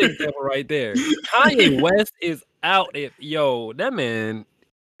a good example right there. Kanye West is out. That man.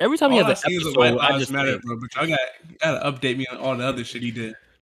 Every time he has an episode, I just matter, bro. But y'all gotta update me on all the other shit he did.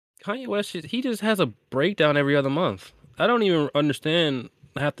 Kanye West, he just has a breakdown every other month. I don't even understand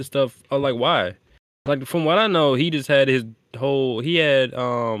half the stuff. Like why? Like from what I know, he just had this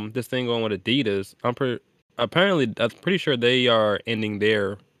thing going with Adidas. I'm pretty sure they are ending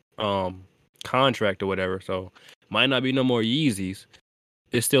their contract or whatever. So might not be no more Yeezys.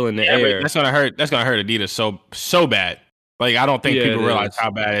 It's still in the air. That's gonna hurt. That's gonna hurt Adidas so bad. Like I don't think people realize how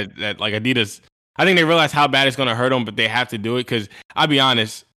bad that like Adidas. I think they realize how bad it's gonna hurt them, but they have to do it because I'll be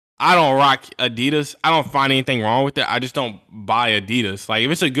honest. I don't rock Adidas. I don't find anything wrong with it. I just don't buy Adidas. Like if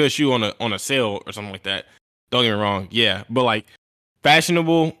it's a good shoe on a sale or something like that, don't get me wrong. Yeah, but like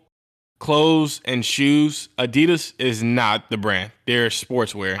fashionable clothes and shoes, Adidas is not the brand. They're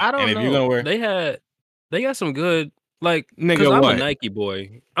sportswear. I don't know. If you're gonna wear, they got some good like. Nigga, I'm a Nike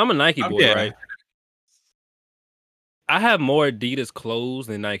boy. Right? I have more Adidas clothes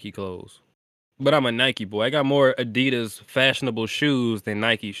than Nike clothes. But I'm a Nike boy. I got more Adidas fashionable shoes than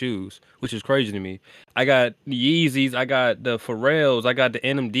Nike shoes, which is crazy to me. I got the Yeezys, I got the Pharrells, I got the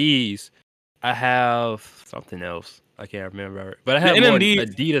NMDs. I have something else. I can't remember. But I The have more NMD,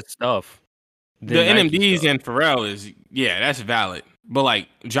 Adidas stuff the than Nike NMDs stuff. and Pharrell is that's valid. But like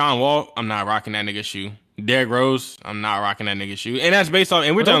John Wall, I'm not rocking that nigga shoe. Derrick Rose, I'm not rocking that nigga shoe. And that's based on,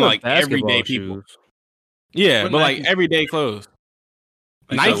 and we're But those talking are like everyday basketball people. shoes. Yeah, What but like Nikes? everyday clothes.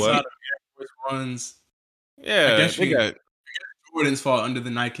 Like Nike outside what? of Air Force Ones, I Yeah, guess they got Jordans fall under the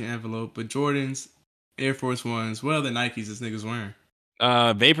Nike envelope, but Jordans, Air Force Ones, what other Nikes this niggas wearing?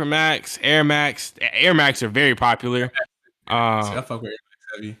 Vapor Max, Air Max. Air Max are very popular. See, I fuck with Air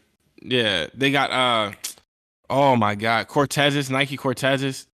Max heavy. Yeah, they got oh my god, Cortezes, Nike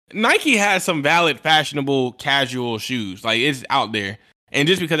Cortezes. Nike has some valid fashionable casual shoes. Like it's out there. And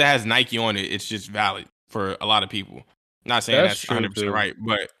just because it has Nike on it, it's just valid for a lot of people. Not saying That's that's true 100% too. right,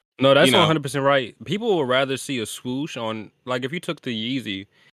 but No, that's you know, 100% right. People would rather see a swoosh on, like if you took the Yeezy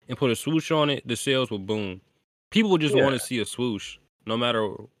and put a swoosh on it, the sales would boom. People would just Yeah. want to see a swoosh, no matter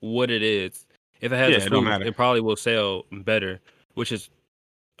what it is. If it has Yeah, a it don't swoosh, matter. it probably will sell better. Which is,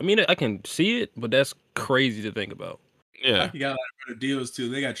 I mean, I can see it, but that's crazy to think about. yeah. Nike got a lot of better deals too.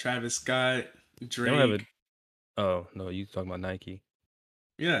 They got Travis Scott, They don't have Drake. a. Oh no, you talking about Nike?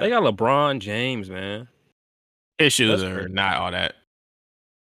 Yeah, They got LeBron James, man. His shoes That's are crazy. not all that.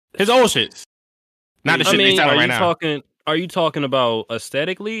 His old shits. Not the I shit they mean, selling are right you now. talking? Are you talking about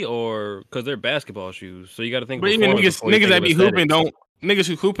aesthetically, or because they're basketball shoes? So you got to think. But even performance before you niggas think that of be hooping aesthetics. niggas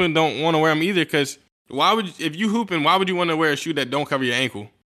who hooping don't want to wear them either. Because why would if you hooping, why would you want to wear a shoe that don't cover your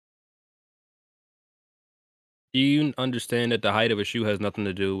ankle? Do you understand that the height of a shoe has nothing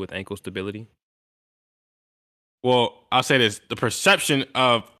to do with ankle stability? Well, I'll say this: the perception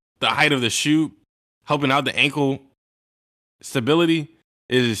of the height of the shoe helping out the ankle stability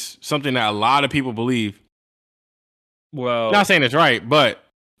is something that a lot of people believe. Well, Not saying it's right, but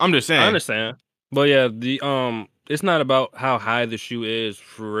I'm just saying. I understand, but yeah, it's not about how high the shoe is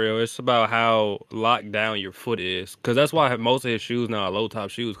for real. It's about how locked down your foot is, because that's why most of his shoes now are low top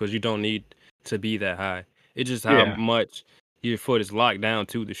shoes, because you don't need to be that high. It's just how Yeah. much your foot is locked down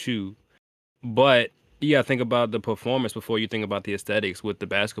to the shoe. But you gotta think about the performance before you think about the aesthetics with the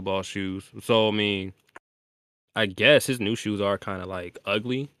basketball shoes. So I mean, I guess his new shoes are kind of like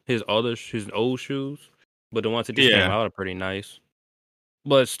ugly. His old shoes, but the ones that just came Yeah. out are pretty nice.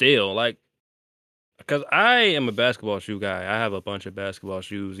 But still, like, because I am a basketball shoe guy. I have a bunch of basketball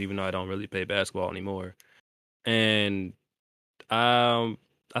shoes, even though I don't really play basketball anymore. And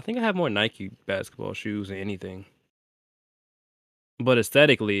I think I have more Nike basketball shoes than anything. But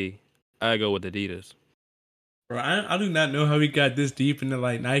aesthetically, I go with Adidas. bro. I do not know how we got this deep into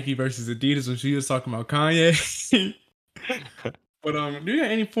like Nike versus Adidas when she was talking about Kanye. But do you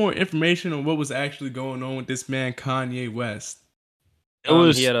have any more information on what was actually going on with this man Kanye West? It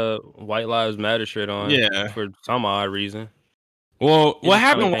was He had a White Lives Matter shirt on, Yeah. for some odd reason. Well, He what just kinda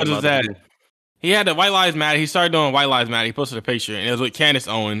happened came was out the that blue. he had the White Lives Matter. He started doing White Lives Matter. He posted a picture, and it was with Candace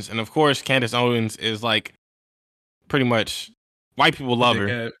Owens. And of course, Candace Owens is like pretty much white people love her.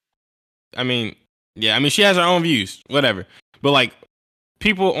 Dickhead. I mean, yeah, I mean, she has her own views, whatever. But like,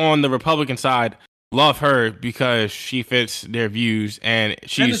 people on the Republican side love her because she fits their views, and Candace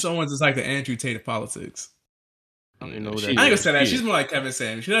she's Owens is like the Andrew Tate of politics. I don't even know who she- that I ain't gonna is. say that. she She's is. more like Kevin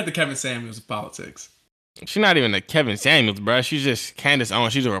Samuels. She's not the Kevin Samuels of politics. She's not even a Kevin Samuels, bro. She's just Candace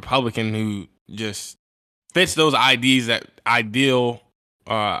Owens. She's a Republican who just fits those ideologies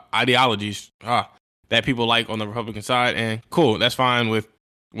that people like on the Republican side, and cool, that's fine with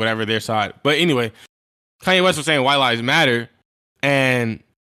whatever their side. But anyway, Kanye West was saying White Lives Matter, and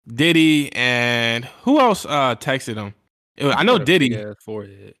Diddy and who else texted him? I know Got a big Diddy. ass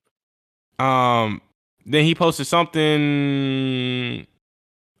forehead. Then he posted something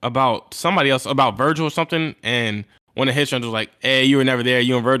about somebody else, about Virgil or something, and one of his friends was like, "Hey, you were never there.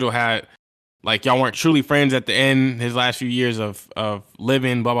 You and Virgil had like y'all weren't truly friends at the end. His last few years of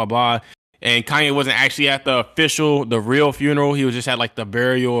living, blah blah blah." And Kanye wasn't actually at the real funeral. He was just at like the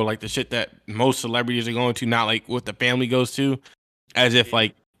burial, or like the shit that most celebrities are going to, not like what the family goes to. As if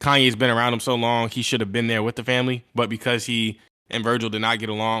like Kanye's been around him so long, he should have been there with the family. But because he and Virgil did not get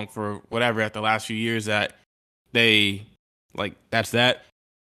along for whatever at the last few years, that they like that's that.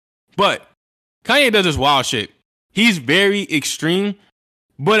 But Kanye does this wild shit. He's very extreme,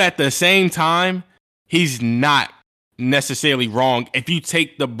 but at the same time, he's not necessarily wrong if you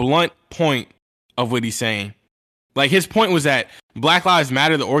take the blunt point of what he's saying. Like his point was that Black Lives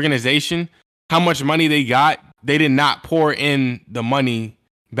Matter, the organization, how much money they got, they did not pour in the money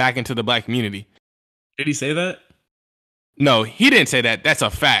back into the black community. Did he say that? No, he didn't say that. That's a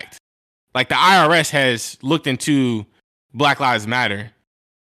fact. Like the IRS has looked into Black Lives Matter.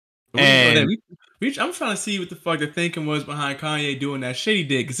 And I'm trying to see what the fuck the thinking was behind Kanye doing that shit he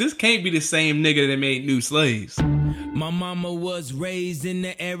did, because this can't be the same nigga that made New Slaves. My mama was raised in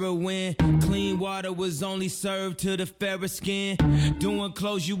the era when clean water was only served to the fairer skin. Doing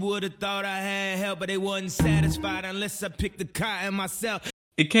clothes you would have thought I had help, but they wasn't satisfied unless I picked the cotton myself.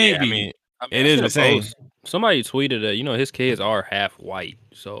 It can't be. I mean, it is the same. Somebody tweeted that, his kids are half white,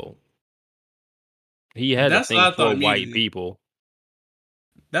 so he has a thing for white people.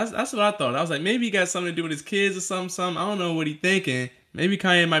 That's what I thought. I was like, maybe he got something to do with his kids or something. I don't know what he thinking. Maybe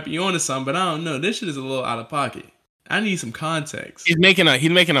Kanye might be onto something, but I don't know. This shit is a little out of pocket. I need some context. He's making a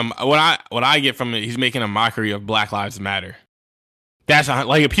what I get from it, he's making a mockery of Black Lives Matter. That's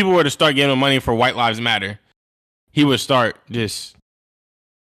like, if people were to start giving him money for White Lives Matter, he would start just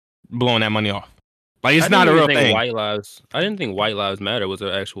blowing that money off. Like, it's not a real thing. I didn't think White Lives Matter was an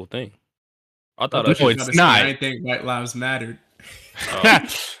actual thing. I thought it's not. I didn't think White Lives mattered. I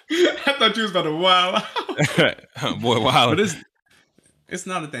thought you was about to wow out. Boy, wow. But it's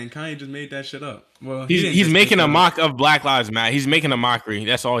not a thing. Kanye just made that shit up. Well, he's making a mock of Black Lives Matter. He's making a mockery.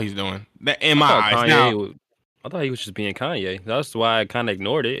 That's all he's doing. In my eyes. Now, I thought he was just being Kanye. That's why I kind of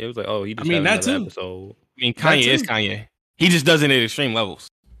ignored it. It was like, oh, he just had another episode. I mean, Kanye is Kanye. He just does it at extreme levels.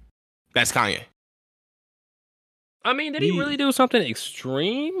 That's Kanye. I mean, did he really do something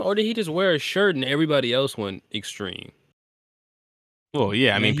extreme, or did he just wear a shirt and everybody else went extreme? Well,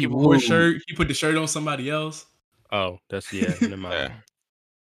 yeah. I mean, people wore a shirt. He put the shirt on somebody else. Oh, that's never mind.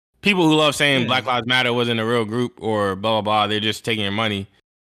 People who love saying Black Lives Matter wasn't a real group or blah blah blah, they're just taking your money.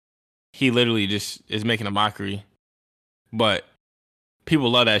 He literally just is making a mockery. But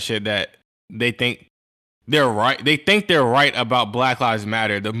people love that shit, that they think they're right. They think they're right about Black Lives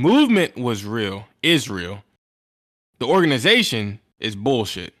Matter. The movement was real, is real. The organization is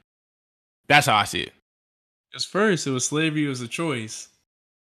bullshit. That's how I see it. Because first it was slavery was a choice.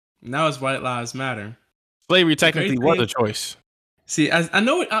 Now it's White Lives Matter. Slavery technically was a choice. See, I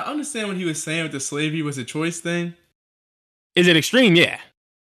understand what he was saying with the slavery was a choice thing. Is it extreme? Yeah.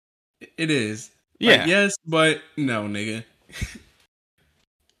 It is. Yeah. Like, yes, but no, nigga.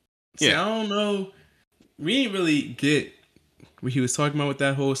 See, yeah. I don't know. We didn't really get what he was talking about with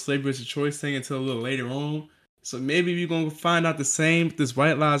that whole slavery was a choice thing until a little later on. So maybe we're going to find out the same with this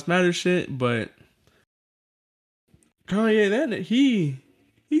White Lives Matter shit, but Kanye, he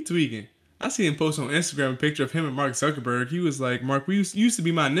tweaking. I see him post on Instagram a picture of him and Mark Zuckerberg. He was like, Mark, we used to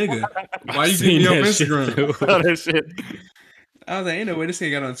be my nigga. Why you getting me on Instagram? That shit. I was like, ain't no way this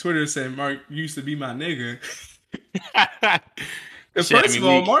nigga got on Twitter and said, Mark used to be my nigga. First of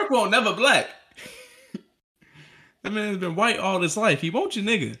all, Mark won't never black. That man's been white all his life. He won't your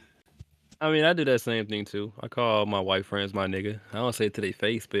nigga. I mean, I do that same thing too. I call my white friends my nigga. I don't say it to their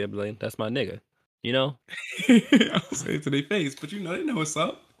face, but I'm like, that's my nigga. You know? I don't say it to their face, but they know what's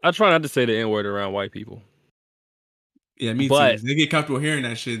up. I try not to say the N-word around white people. Yeah, me too. They get comfortable hearing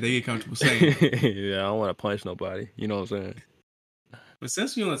that shit. They get comfortable saying it. Yeah, I don't want to punch nobody. You know what I'm saying? But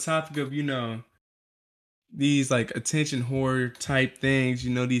since we're on the topic of, these like attention whore type things,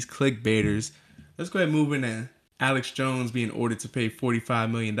 these clickbaiters, let's go ahead and move into Alex Jones being ordered to pay $45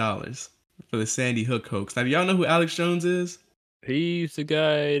 million for the Sandy Hook hoax. Now, do y'all know who Alex Jones is? He's the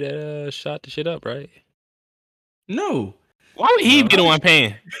guy that shot the shit up, right? No. Why would he be the one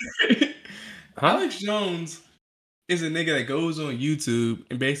paying? Alex Jones is a nigga that goes on YouTube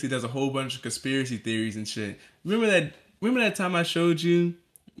and basically does a whole bunch of conspiracy theories and shit. Remember that time I showed you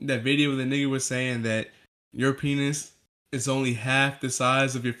that video where the nigga was saying that your penis is only half the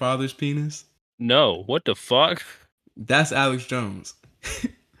size of your father's penis? No. What the fuck? That's Alex Jones.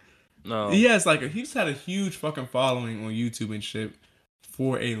 No. He's had a huge fucking following on YouTube and shit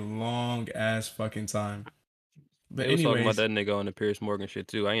for a long ass fucking time. But he was talking about that nigga on the Piers Morgan shit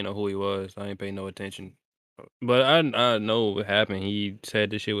too. I ain't know who he was. I ain't paying no attention. But I know what happened. He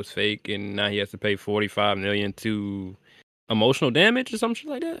said this shit was fake, and now he has to pay $45 million to emotional damage or some shit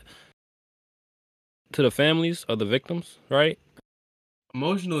like that to the families of the victims, right?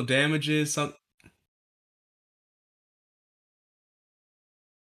 Emotional damages,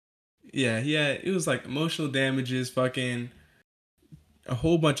 Yeah, it was like emotional damages, fucking a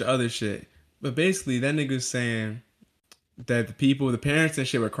whole bunch of other shit. But basically, that nigga's saying that the parents and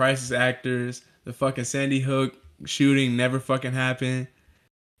shit were crisis actors. The fucking Sandy Hook shooting never fucking happened.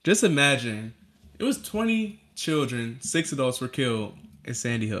 Just imagine, it was 20 children, 6 adults were killed in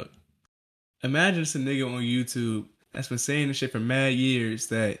Sandy Hook. Imagine it's a nigga on YouTube that's been saying this shit for mad years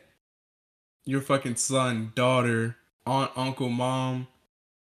that your fucking son, daughter, aunt, uncle, mom,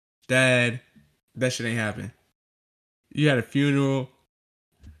 dad, that shit ain't happen. You had a funeral.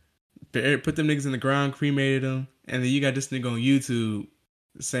 put them niggas in the ground, cremated them, and then you got this nigga on YouTube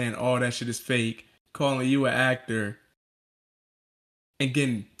saying all that shit is fake, calling you an actor, and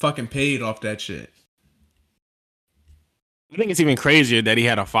getting fucking paid off that shit. I think it's even crazier that he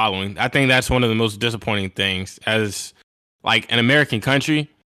had a following. I think that's one of the most disappointing things as like an American country.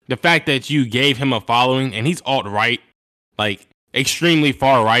 The fact that you gave him a following and he's alt-right, like extremely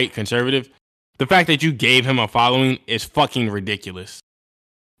far-right conservative. The fact that you gave him a following is fucking ridiculous.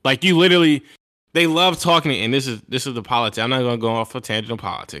 Like you literally, they love talking, and this is the politics. I'm not going to go off of tangent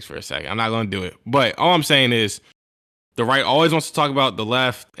politics for a second. I'm not going to do it. But all I'm saying is the right always wants to talk about the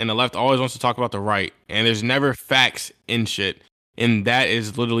left, and the left always wants to talk about the right. And there's never facts in shit. And that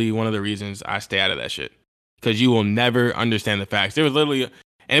is literally one of the reasons I stay out of that shit. Because you will never understand the facts. There was literally, and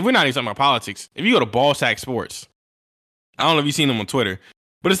if we're not even talking about politics, if you go to Ball Sack Sports, I don't know if you've seen them on Twitter,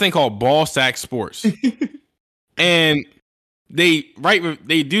 but this thing called Ball Sack Sports. And they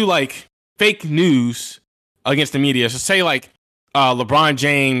do like fake news against the media. So say like LeBron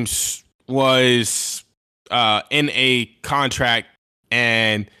James was in a contract,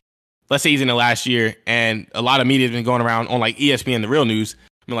 and let's say he's in the last year, and a lot of media has been going around on like ESPN, the real news.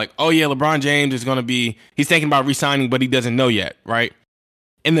 I'm like, oh yeah, LeBron James is he's thinking about re-signing, but he doesn't know yet, right?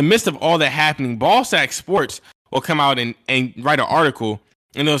 In the midst of all that happening, Ball Sack Sports will come out and write an article,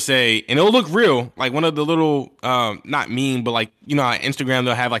 and they'll say, and it'll look real, like one of the little, not meme, but like, you know, on Instagram,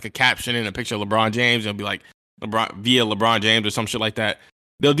 they'll have like a caption and a picture of LeBron James. It'll be like LeBron James or some shit like that.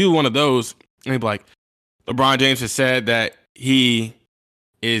 They'll do one of those, and they'll be like, LeBron James has said that he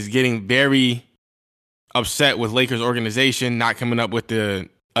is getting very upset with Lakers organization not coming up with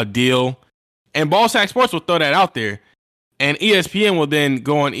a deal. And Ball Sack Sports will throw that out there. And ESPN will then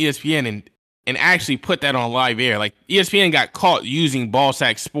go on ESPN and actually put that on live air. Like ESPN got caught using Ball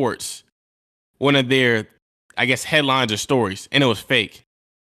Sack Sports, one of their, I guess, headlines or stories, and it was fake.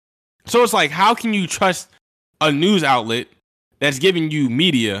 So it's like, how can you trust a news outlet that's giving you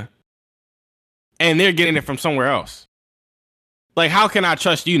media and they're getting it from somewhere else? Like, how can I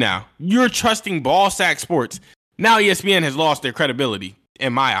trust you now? You're trusting Ball Sack Sports. Now ESPN has lost their credibility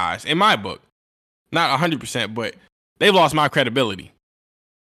in my eyes, in my book. Not 100%, but they've lost my credibility.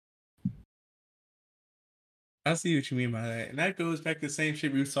 I see what you mean by that. And that goes back to the same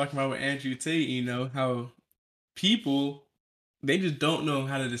shit we was talking about with Andrew Tate, you know, how people, they just don't know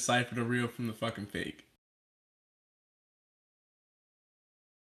how to decipher the real from the fucking fake.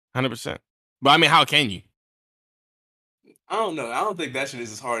 100%. But I mean, how can you? I don't know. I don't think that shit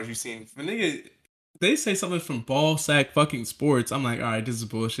is as hard as you seem. When they say something from Ball Sack fucking Sports, I'm like, all right, this is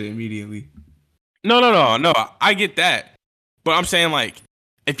bullshit immediately. No. I get that. But I'm saying, like,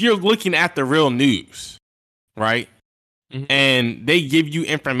 if you're looking at the real news, right? Mm-hmm. And they give you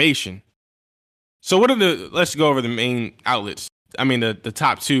information. So what are let's go over the main outlets. I mean, the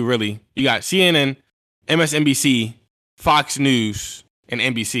top two, really. You got CNN, MSNBC, Fox News, and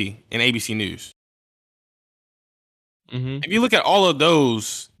NBC and ABC News. Mm-hmm. If you look at all of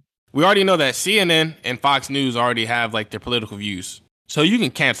those, we already know that CNN and Fox News already have like their political views. So you can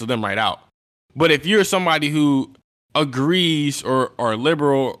cancel them right out. But if you're somebody who agrees or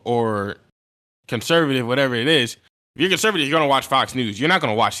liberal or conservative, whatever it is, if you're conservative, you're going to watch Fox News. You're not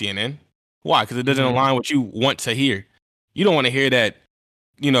going to watch CNN. Why? Because it doesn't align with what you want to hear. You don't want to hear that,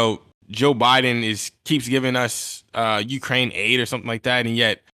 you know, Joe Biden keeps giving us Ukraine aid or something like that, and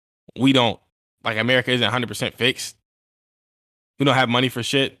yet we don't, like, America isn't 100% fixed. We don't have money for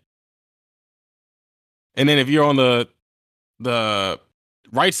shit. And then if you're on the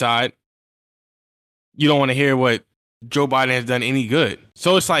right side, you don't want to hear what Joe Biden has done any good.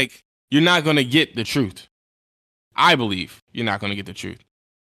 So it's like, you're not going to get the truth. I believe you're not going to get the truth.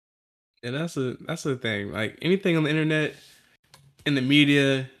 And that's the thing. Like, anything on the internet, in the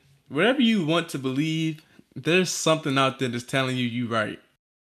media, whatever you want to believe, there's something out there that's telling you right.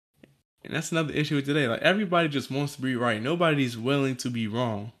 And that's another issue with today. Like, everybody just wants to be right. Nobody's willing to be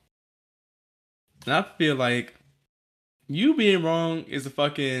wrong. And I feel like you being wrong is the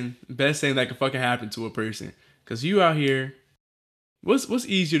fucking best thing that can fucking happen to a person. Because you out here, what's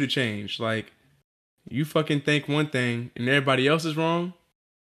easier to change? Like, you fucking think one thing and everybody else is wrong,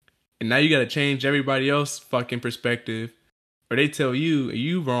 and now you gotta change everybody else's fucking perspective, or they tell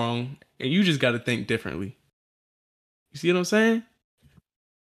you wrong, and you just gotta think differently. You see what I'm saying?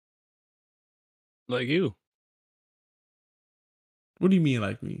 Like you. What do you mean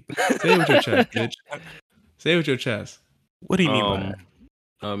like me? Say it with your chest, bitch. Say it with your chest. What do you mean by that?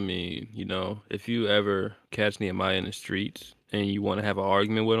 I mean, you know, if you ever catch Nehemiah in the streets and you want to have an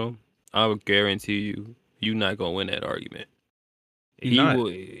argument with him, I would guarantee you're not gonna win that argument. He will,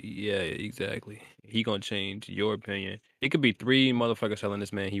 yeah, exactly. He gonna change your opinion It could be 3 motherfuckers telling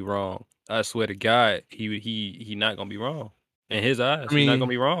this man he wrong. I swear to God, he not gonna be wrong. In his eyes, I mean, he's not gonna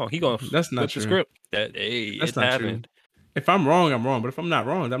be wrong. He gonna that's not flip the true. script. That's It's not happened. true. If I'm wrong, I'm wrong. But if I'm not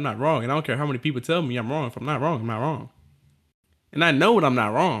wrong, I'm not wrong. And I don't care how many people tell me I'm wrong. If I'm not wrong, I'm not wrong. And I know what I'm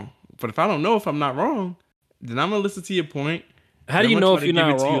not wrong. But if I don't know if I'm not wrong, then I'm gonna listen to your point. How do you know if you're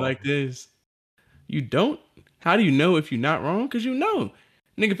not wrong? Like this, you don't. How do you know if you're not wrong? Because you know,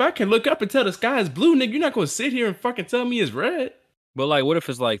 nigga. If I can look up and tell the sky is blue, nigga, you're not gonna sit here and fucking tell me it's red. But like, what if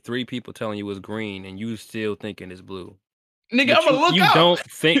it's like 3 people telling you it's green and you still thinking it's blue? Nigga, I'm gonna look up. You don't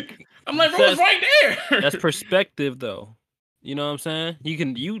think. I'm like, bro, it's right there. That's perspective, though. You know what I'm saying?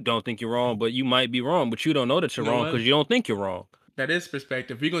 You don't think you're wrong, but you might be wrong, but you don't know that you're wrong because you don't think you're wrong. That is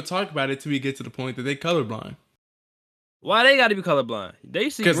perspective. We're gonna talk about it till we get to the point that they colorblind. Why they gotta be colorblind? They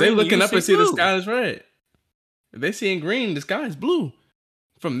see because they looking up and see blue. the sky is red. If they seeing green, the sky is blue.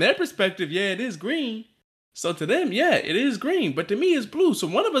 From their perspective, yeah, it is green. So to them, yeah, it is green. But to me, it's blue. So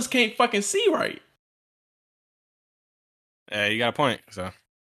one of us can't fucking see right. Yeah, you got a point. So,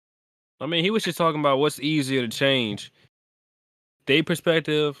 I mean, he was just talking about what's easier to change. They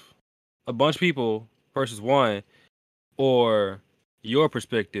perspective, a bunch of people versus one, or your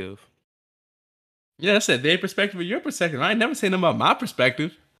perspective. Yeah, I said their perspective or your perspective. I ain't never saying nothing about my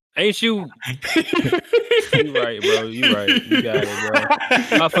perspective. Ain't you? You right, bro. You right. You got it,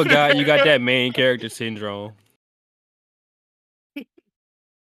 bro. I forgot you got that main character syndrome.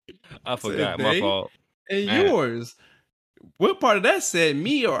 I forgot. My fault. And yours. What part of that said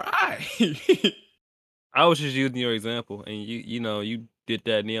me or I? I was just using your example, and you did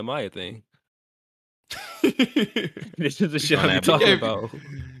that Nehemiah thing. This is the shit I'm talking about.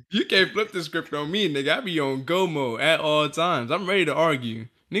 You can't flip the script on me, nigga. I be on go mode at all times. I'm ready to argue.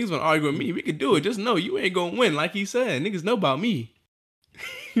 Niggas want to argue with me. We can do it. Just know you ain't gonna win, like he said. Niggas know about me.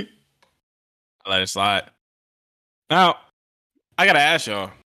 I let it slide. Now, I gotta ask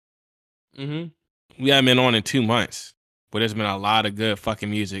y'all. We haven't been on in 2 months, but there's been a lot of good fucking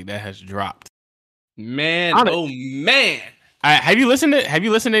music that has dropped. Man, man. Have you listened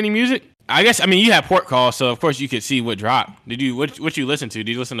to any music? I guess, I mean, you have Port Call, so of course you could see what dropped. What you listen to?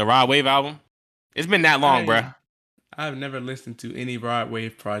 Did you listen to Rod Wave album? It's been that long, bruh. I've never listened to any Rod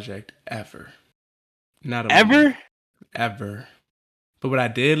Wave project ever. Not a ever? Moment. Ever. But what I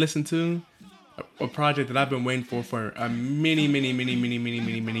did listen to, a project that I've been waiting for a many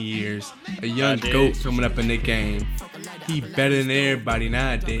years. A young GOAT coming up in the game. He better than everybody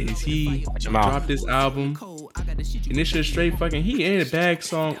nowadays. He dropped this album. And this shit straight fucking, he ain't a bag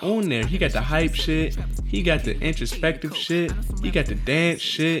song on there. He got the hype shit. He got the introspective shit. He got the dance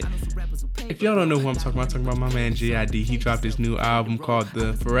shit. If y'all don't know who I'm talking about my man J.I.D. He dropped this new album called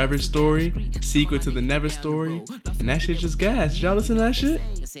The Forever Story, sequel to The Never Story. And that shit just gas. Did y'all listen to that shit?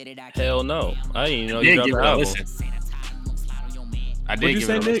 Hell no. I didn't even know you dropped the album. I did give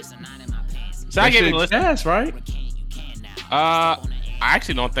it a listen. So I gave it a listen. Gas, right? I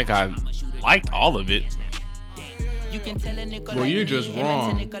actually don't think I liked all of it. Well, you're just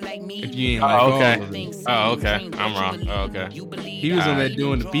wrong if you ain't like all of it. Oh, okay. I'm wrong. Oh, okay. He was on there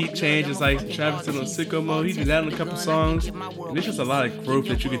doing the beat changes like Travis did on Sicko Mode. He did that on a couple songs. And there's just a lot of growth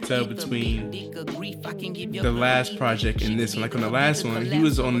that you could tell between the last project and this one. Like on the last one, he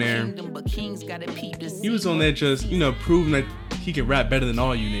was on there just, proving that he can rap better than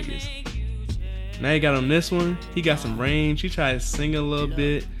all you niggas. Now he got on this one, he got some range. He tried to sing a little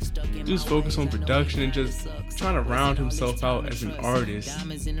bit. He was focused on production and just trying to round himself out as an artist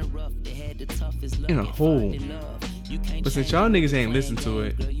in a whole. But since y'all niggas ain't listened to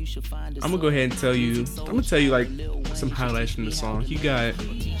it, I'm gonna go ahead and tell you like some highlights from the song. He got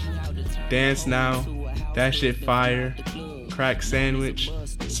Dance Now, That Shit Fire, Crack Sandwich,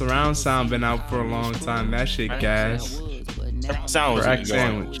 Surround Sound been out for a long time. That shit gas. Crack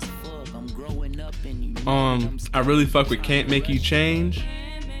Sandwich. I really fuck with Can't Make You Change.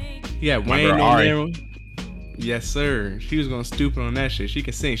 He had Wayne on there. Yes, sir. She was gonna stoop on that shit. She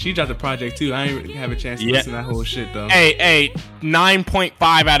can sing. She dropped a project too. I ain't have a chance to listen to that whole shit though. Hey,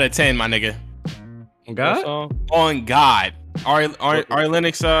 9.5 out of 10, my nigga. On God? On God. Ari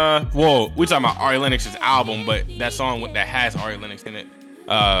Lennox, well, we talking about Ari Lennox's album, but that song that has Ari Lennox in it,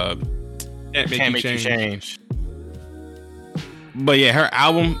 Can't Make You Change. But yeah, her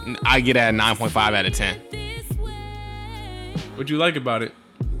album, I get at 9.5 out of 10. What'd you like about it?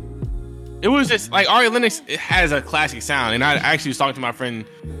 It was just like Ari Lennox. It has a classic sound, and I actually was talking to my friend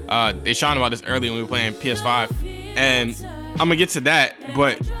Deshaun about this earlier when we were playing PS5, and I'm gonna get to that.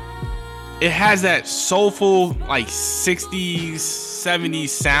 But it has that soulful like 60s, 70s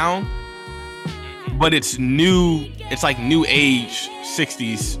sound, but it's new. It's like new age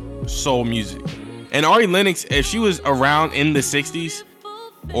 60s soul music. And Ari Lennox, if she was around in the 60s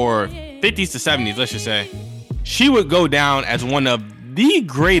or 50s to 70s, let's just say, she would go down as one of the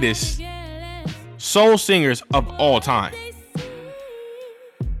greatest soul singers of all time.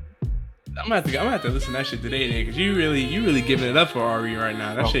 I'm gonna have to listen to that shit today, because you really giving it up for Ari right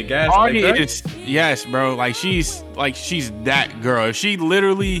now. That shit gas. Ari like that? is, yes, bro. Like she's that girl. If she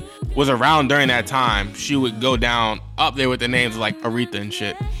literally was around during that time, she would go down up there with the names like Aretha and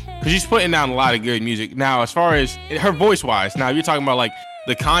shit. Because she's putting down a lot of good music. Now, as far as her voice wise, now if you're talking about like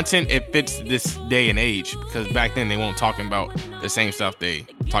the content, it fits this day and age. Because back then they weren't talking about the same stuff they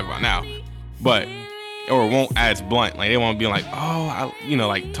talk about now, but or won't as blunt. Like they won't be like,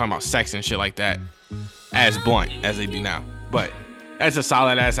 like talking about sex and shit like that as blunt as they do now. But that's a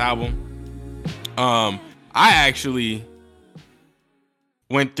solid ass album. I actually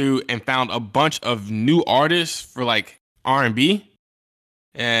went through and found a bunch of new artists for like R&B,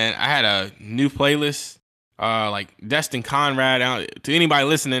 and I had a new playlist. Like Destin Conrad. To anybody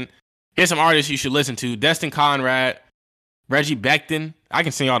listening, here's some artists you should listen to: Destin Conrad, Reggie Becton. I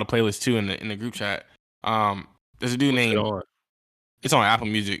can sing all the playlists too in the group chat. There's a dude named. It's on Apple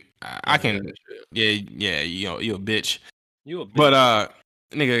Music. I can. Yeah. You a bitch. You a bitch. But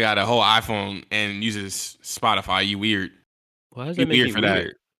nigga got a whole iPhone and uses Spotify. You weird. Why is that making you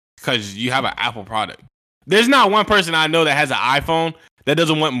weird? Because you have an Apple product. There's not one person I know that has an iPhone that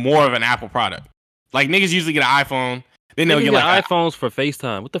doesn't want more of an Apple product. Like niggas usually get an iPhone, then they'll get like iPhones for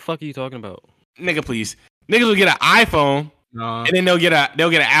FaceTime. What the fuck are you talking about? Nigga, please. Niggas will get an iPhone. And then they'll get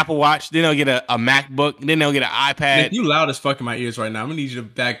an Apple Watch, then they'll get a MacBook, then they'll get an iPad. Man, you loud as fuck in my ears right now. I'm gonna need you to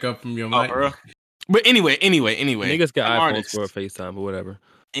back up from your mic. Bro. But anyway. Niggas got iPhones for a FaceTime or whatever.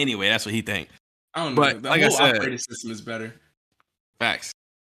 Anyway, that's what he think. I don't know. But like I said, operating system is better. Facts.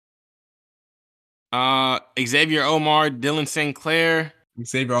 Xavier Omar, Dylan Sinclair.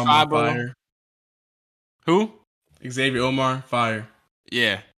 Xavier Omar, fire. Who? Xavier Omar, fire.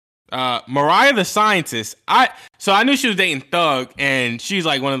 Yeah. Mariah the Scientist. I knew she was dating Thug, and she's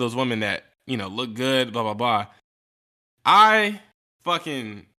like one of those women that, look good, blah, blah, blah. I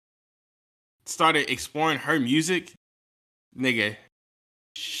fucking started exploring her music. Nigga,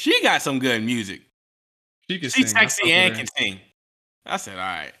 she got some good music. She's sexy and can sing. I said, all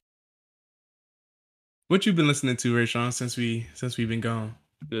right. What you been listening to, Rayshawn, since we've been gone?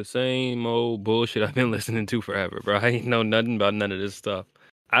 The same old bullshit I've been listening to forever, bro. I ain't know nothing about none of this stuff.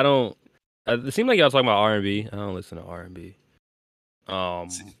 It seemed like y'all talking about R&B. I don't listen to R&B. I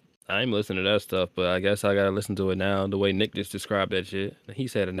ain't listening to that stuff, but I guess I gotta listen to it now. The way Nick just described that shit, he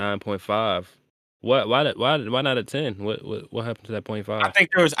said a 9.5. Why not a 10? What happened to that 0.5? I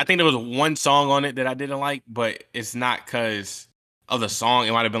think there was one song on it that I didn't like, but it's not because of the song.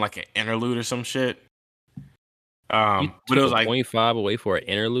 It might have been like an interlude or some shit. But it was like 0.5 away for an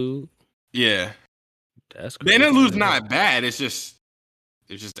interlude. Yeah, that's crazy. The interlude's not bad. It's just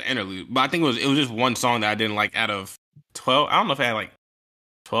the interlude. But I think it was just one song that I didn't like out of 12. I don't know if I had like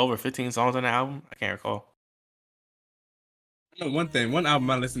 12 or 15 songs on the album. I can't recall. I know one album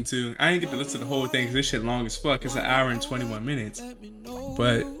I listened to. I didn't get to listen to the whole thing because this shit long as fuck. It's an hour and 21 minutes.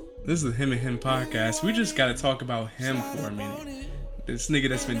 But this is a Him and Him podcast. We just gotta talk about him for a minute. This nigga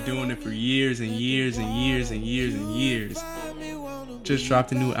that's been doing it for years and years and years and years and years just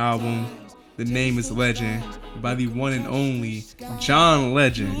dropped a new album. The name is Legend by the one and only John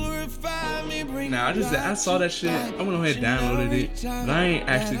Legend. Now I saw that shit. I went ahead and downloaded it, but I ain't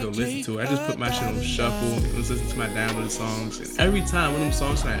actually go listen to it. I just put my shit on shuffle and was listening to my downloaded songs. And every time one of them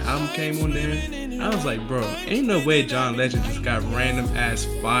songs from that album came on there, I was like, bro, ain't no way John Legend just got random ass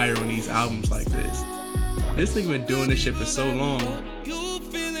fire on these albums like this. This nigga been doing this shit for so long,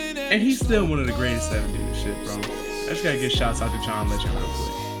 and he's still one of the greatest ever doing this shit, bro. I just gotta give shouts out to John Legend real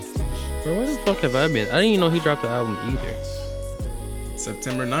quick. Bro, where the fuck have I been? I didn't even know he dropped the album either.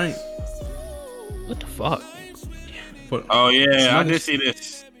 September 9th. What the fuck? Oh yeah, I did see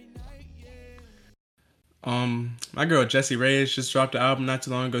this. My girl Jessie Reyes just dropped the album not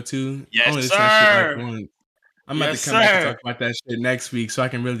too long ago too. Yes, sir. I'm about to come back and talk about that shit next week so I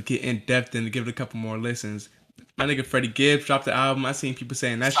can really get in depth and give it a couple more listens. My nigga Freddie Gibbs dropped the album. I seen people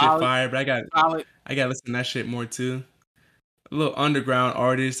saying that shit fire, but I got to listen to that shit more too. A little underground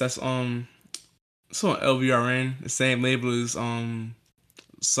artist that's it's on LVRN, the same label as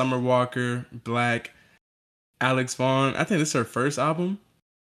Summer Walker, Black, Alex Vaughn. I think this is her first album.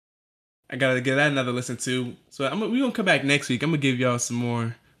 I gotta give that another listen to. So we gonna come back next week. I'm gonna give y'all some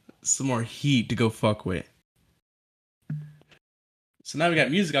more heat to go fuck with. So now we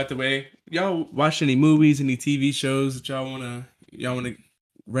got music out the way. Y'all watch any movies, any TV shows that y'all wanna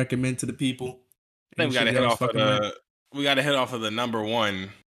recommend to the people? I think we gotta hit off of the number one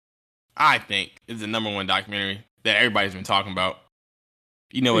I think, is the number one documentary that everybody's been talking about.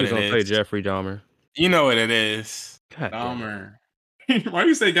 You know what Please it don't say is. Jeffrey Dahmer. You know what it is. God damn it. Dahmer. Why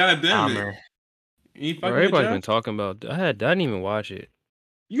you say God damn it? Dahmer. You Bro, fucking with everybody's Jeff? been talking about. I didn't even watch it.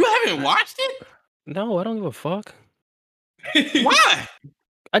 You haven't watched it? No, I don't give a fuck. Why?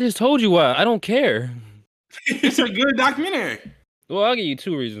 I just told you why. I don't care. It's a good documentary. Well, I'll give you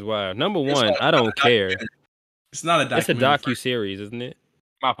 2 reasons why. Number It's one, not- I don't care. It's not a documentary. It's a docu-series, isn't it?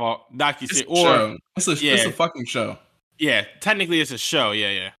 My fault. It's Docu-series. a show. It's yeah. a fucking show. Yeah, technically it's a show.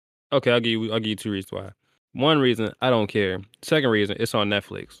 Yeah. Okay, I'll give you 2 reasons why. One reason, I don't care. Second reason, it's on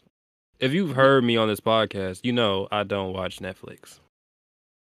Netflix. If you've heard me on this podcast, you know I don't watch Netflix.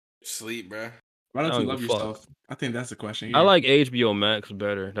 Sleep, bro. Why I don't don't you give love a fuck. yourself? I think that's the question. I here. like HBO Max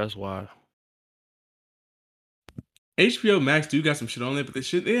better. That's why. HBO Max do got some shit on there, but they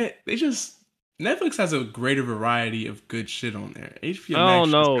just Netflix has a greater variety of good shit on there. HBO I Max don't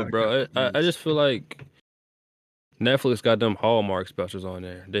just know, got a bro. couple I things. just feel like Netflix got them Hallmark specials on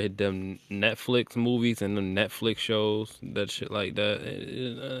there. They had them Netflix movies and them Netflix shows, that shit like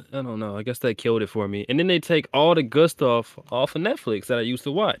that. I don't know. I guess they killed it for me. And then they take all the good stuff off of Netflix that I used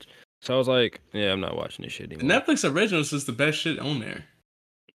to watch. So I was like, yeah, I'm not watching this shit The anymore. Netflix originals is the best shit on there.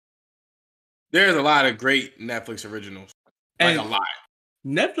 There's a lot of great Netflix originals. Like And a lot.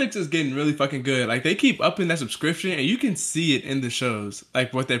 Netflix is getting really fucking good. Like they keep upping that subscription, and you can see it in the shows,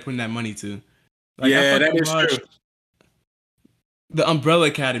 like what they're putting that money to. Like Yeah, I that fucking is watched true. The Umbrella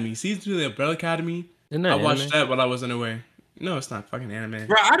Academy, season 2 of the Umbrella Academy. Isn't that I watched anime? that while I was unaware. No, it's not fucking anime.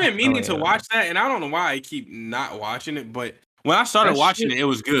 Bro, I didn't mean Oh, to yeah. watch that, and I don't know why I keep not watching it, but when I started That watching shit- it, it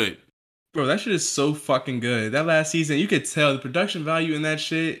was good. Bro, that shit is so fucking good. That last season, you could tell the production value in that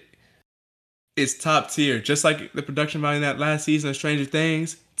shit is top tier. Just like the production value in that last season of Stranger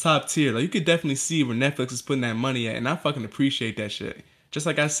Things, top tier. Like you could definitely see where Netflix is putting that money at, and I fucking appreciate that shit. Just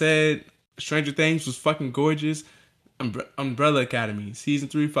like I said, Stranger Things was fucking gorgeous. Umbrella Academy season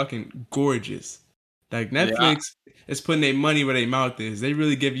 3 fucking gorgeous. Like Netflix is putting their money where their mouth is. They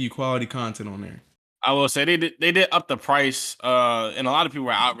really give you quality content on there. I will say they did up the price, and a lot of people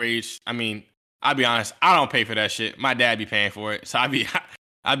were outraged. I mean, I'll be honest, I don't pay for that shit. My dad be paying for it, so I'd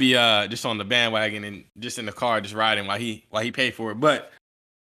be just on the bandwagon and just in the car, just riding while he paid for it. But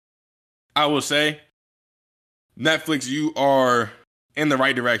I will say, Netflix, you are in the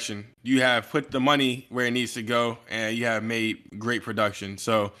right direction. You have put the money where it needs to go, and you have made great production.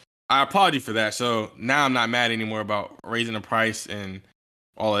 So I applaud you for that. So now I'm not mad anymore about raising the price and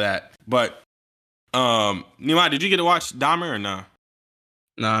all of that. But Nehemiah, did you get to watch Dahmer or no?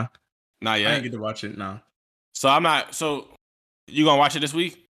 Nah, Not I yet. didn't get to watch it. Nah, So I'm not. So you gonna watch it this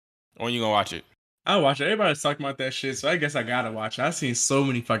week, or you gonna watch it? I'll watch it. Everybody's talking about that shit, so I guess I gotta watch it. I've seen so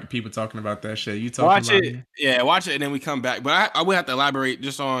many fucking people talking about that shit. You talking Watch about it. Yeah, watch it, and then we come back. But I will have to elaborate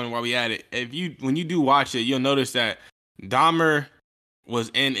just on while we at it. When you do watch it, you'll notice that Dahmer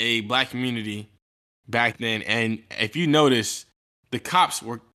was in a black community back then, and if you notice, the cops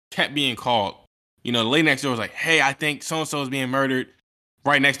kept being called. You know, the lady next door was like, "Hey, I think so and so is being murdered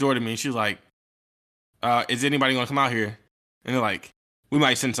right next door to me." And she was like, "Is anybody gonna come out here?" And they're like, "We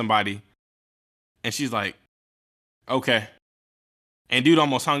might send somebody." And she's like, "Okay." And dude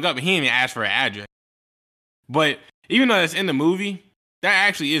almost hung up, and he didn't even ask for an address. But even though it's in the movie, that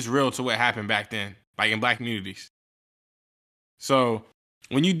actually is real to what happened back then, like in black communities. So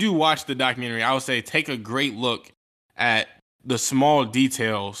when you do watch the documentary, I would say take a great look at the small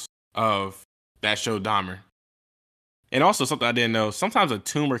details of that show Dahmer. And also something I didn't know, sometimes a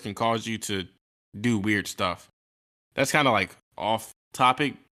tumor can cause you to do weird stuff. That's kind of like off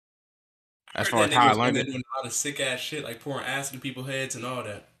topic as far as how I learned it. Doing a lot of sick ass shit, like pouring acid in people's heads and all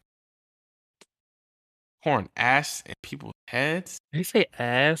that. Pouring ass in people's heads? Did he say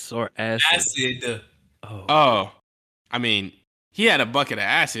ass or acid? Acid. Oh. Oh, I mean, he had a bucket of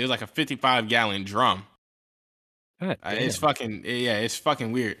acid. It was like a 55-gallon drum. God It's damn. it's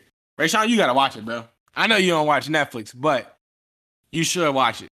fucking weird. Rayshawn, you gotta watch it, bro. I know you don't watch Netflix, but you should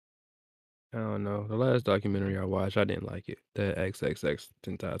watch it. I don't know. The last documentary I watched, I didn't like it. The XXX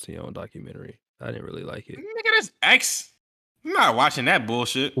Tentacion documentary. I didn't really like it. Nigga, this X. I'm not watching that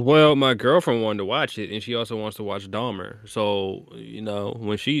bullshit. Well, my girlfriend wanted to watch it, and she also wants to watch Dahmer. So, you know,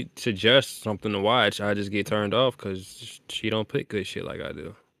 when she suggests something to watch, I just get turned off because she don't pick good shit like I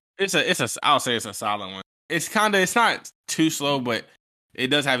do. I'll say it's a solid one. It's not too slow, but it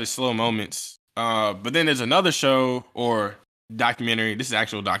does have its slow moments. But then there's another show or documentary. This is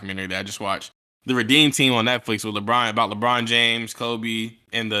actual documentary that I just watched. The Redeem Team on Netflix with about LeBron James, Kobe,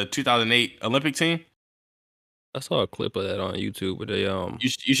 and the 2008 Olympic team. I saw a clip of that on YouTube where they You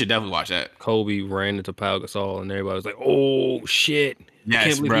should definitely watch that. Kobe ran into Pau Gasol and everybody was like, "Oh shit! I Yes,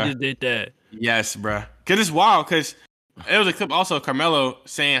 can't believe bruh. he just did that." Yes, bruh. Cause it's wild. Cause it was a clip also of Carmelo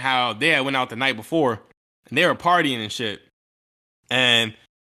saying how they had went out the night before and they were partying and shit. And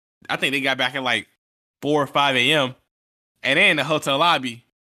I think they got back at like 4 or 5 a.m. and they in the hotel lobby.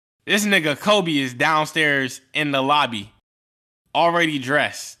 This nigga Kobe is downstairs in the lobby, already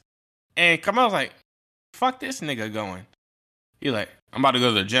dressed. And Carmelo's like, fuck this nigga going. He like, I'm about to go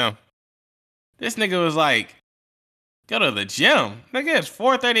to the gym. This nigga was like, go to the gym. Nigga, it's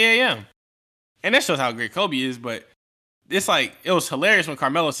 4:30 a.m. And that shows how great Kobe is, but it's like, it was hilarious when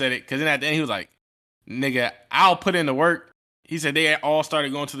Carmelo said it, because then at the end he was like, nigga, I'll put in the work. He said they all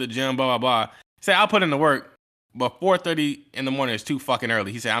started going to the gym, blah, blah, blah. He said, I'll put in the work, but 4:30 in the morning is too fucking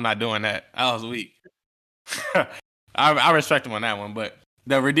early. He said, I'm not doing that. I was weak. I respect him on that one, but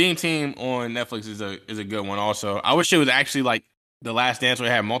the Redeem Team on Netflix is a good one also. I wish it was actually like The Last Dance where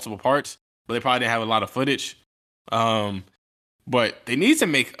it had multiple parts, but they probably didn't have a lot of footage. But they need to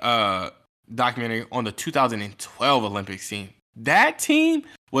make a documentary on the 2012 Olympics team. That team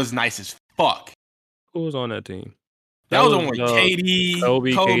was nice as fuck. Who was on that team? That was on with KD,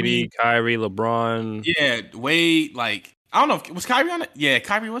 Kobe, KD, Kyrie, LeBron. Yeah, Wade. Like, I don't know if was Kyrie on it. Yeah,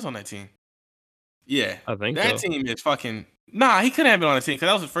 Kyrie was on that team. Yeah, I think that so. team is fucking. Nah, he couldn't have been on the team because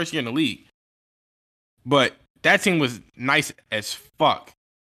that was his first year in the league. But that team was nice as fuck.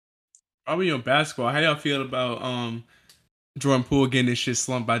 Probably on basketball. How y'all feel about Jordan Poole getting this shit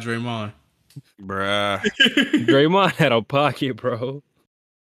slumped by Draymond? Bruh. Draymond had a pocket, bro.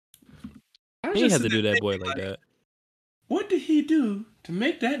 I He just had to do sitting that boy thinking, like that. What did he do to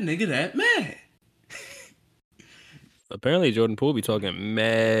make that nigga that mad? Apparently, Jordan Poole be talking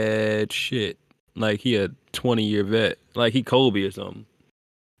mad shit. Like he a 20-year vet. Like he Kobe or something.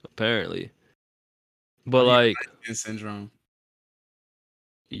 Apparently. But like light-skin syndrome.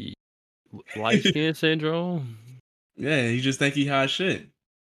 Light skin syndrome? Yeah, he just think he hot shit.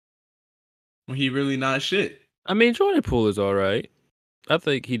 When he really not shit. I mean, Jordan Poole is all right. I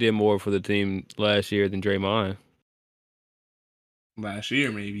think he did more for the team last year than Draymond. Last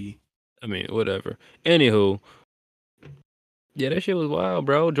year, maybe. I mean, whatever. Anywho, yeah, that shit was wild,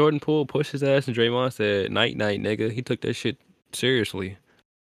 bro. Jordan Poole pushed his ass and Draymond said, night, night, nigga. He took that shit seriously.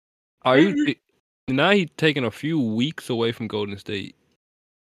 Are you now he taking a few weeks away from Golden State.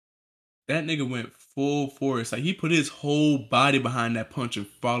 That nigga went full force. Like, he put his whole body behind that punch and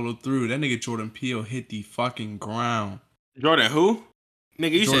followed through. That nigga Jordan Peele hit the fucking ground. Jordan who?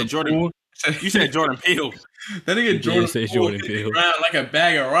 Nigga, you said Jordan. Poole. You said Jordan Peele. That nigga Jordan say Poole Jordan hit Peele. the ground like a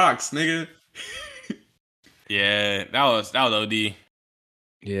bag of rocks, nigga. Yeah, that was OD.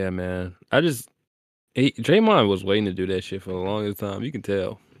 Yeah, man. Draymond was waiting to do that shit for the longest time. You can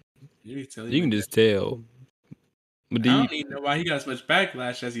tell. You can just tell. But I don't even know why he got as much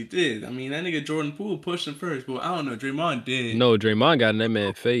backlash as he did. I mean, that nigga Jordan Poole pushed him first, but I don't know. Draymond did. No, Draymond got in that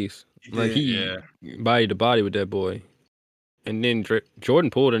man's face. He body to body with that boy. And then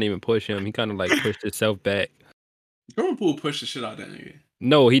Jordan Poole didn't even push him. He kind of like pushed himself back. Jordan Poole pushed the shit out of that nigga.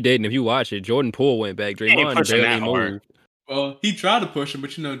 No, he didn't. If you watch it, Jordan Poole went back. Draymond barely moved. Well, he tried to push him,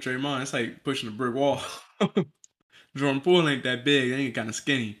 but you know, Draymond, it's like pushing a brick wall. Jordan Poole ain't that big. They ain't kind of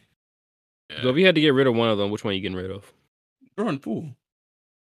skinny. Yeah. So if you had to get rid of one of them, which one are you getting rid of? Jordan Poole.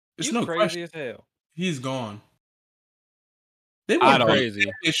 It's no crazy question. As hell. He's gone. They won crazy.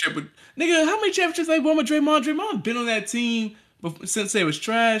 Championship with, nigga, how many championships they won with Draymond? Draymond been on that team since they was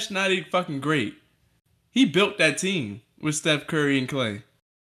trash. Now they fucking great. He built that team with Steph Curry and Clay.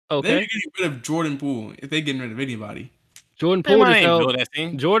 Okay. They're getting rid of Jordan Poole if they getting rid of anybody. Jordan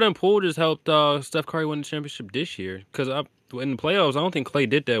Poole just helped Steph Curry win the championship this year. Because in the playoffs, I don't think Clay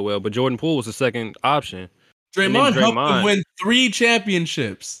did that well, but Jordan Poole was the second option. Draymond helped them win 3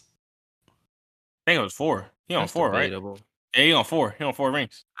 championships. I think it was 4. He on 4, debatable. Right? Yeah, he on 4. He on 4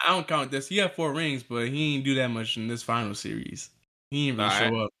 rings. I don't count this. He had 4 rings, but he didn't do that much in this final series. He didn't really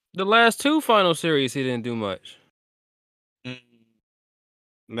show up. The last 2 final series, he didn't do much.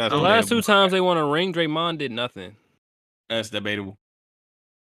 The last 2 times they won a ring, Draymond did nothing. That's debatable.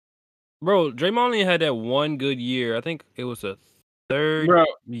 Bro, Draymond only had that one good year. I think it was a third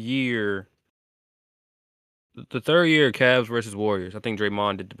year. The third year, Cavs versus Warriors. I think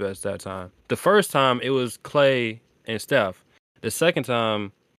Draymond did the best that time. The first time, it was Clay and Steph. The second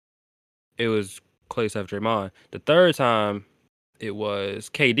time, it was Clay, Steph, Draymond. The third time, it was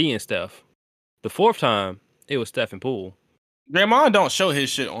KD and Steph. The fourth time, it was Steph and Poole. Draymond don't show his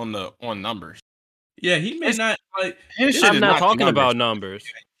shit on numbers. Yeah, he may not like his shit. I'm not talking about numbers.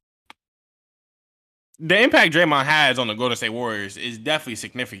 The impact Draymond has on the Golden State Warriors is definitely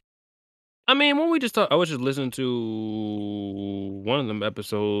significant. I mean, when we just talk, I was just listening to one of them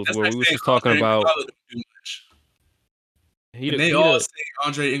episodes That's where like we was saying just talking Andre about Iguodala don't do much. And they all sing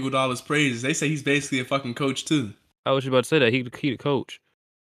Andre Iguodala's praises. They say he's basically a fucking coach too. I was just about to say that he the coach,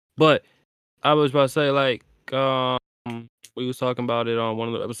 but I was about to say like we was talking about it on one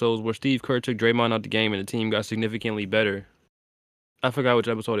of the episodes where Steve Kerr took Draymond out the game and the team got significantly better. I forgot which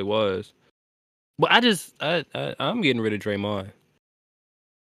episode it was, but I'm getting rid of Draymond.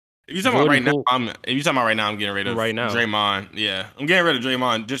 If you're talking about right now, I'm getting rid of right now. Draymond. Yeah, I'm getting rid of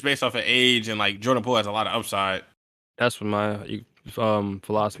Draymond just based off of age and like Jordan Poole has a lot of upside. That's what my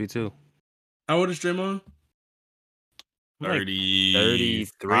philosophy too. How old is Draymond? 33.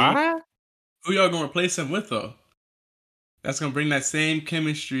 Who y'all gonna replace him with though? That's gonna bring that same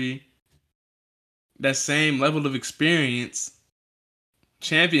chemistry, that same level of experience,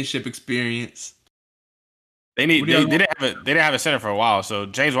 championship experience. They didn't have a center for a while, so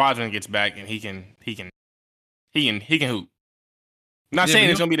James Wiseman gets back and he can hoop. Not saying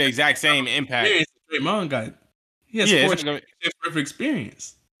it's gonna be the exact same impact. Draymond got. He has 4 championships worth of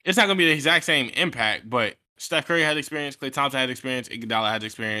experience. It's not gonna be the exact same impact, but Steph Curry has experience, Klay Thompson has experience, Iguodala has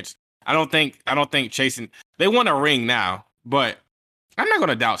experience. I don't think chasing. They want a ring now, but I'm not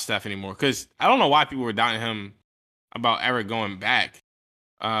gonna doubt Steph anymore because I don't know why people were doubting him about ever going back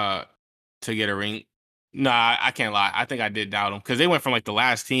to get a ring. Nah, I can't lie. I think I did doubt him because they went from like the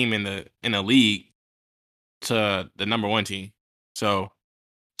last team in the league to the number 1 team. So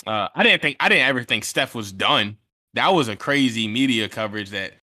I didn't ever think Steph was done. That was a crazy media coverage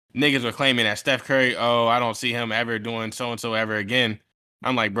that niggas were claiming that Steph Curry, I don't see him ever doing so and so ever again.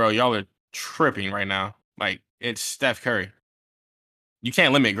 I'm like, bro, y'all are tripping right now. Like, it's Steph Curry. You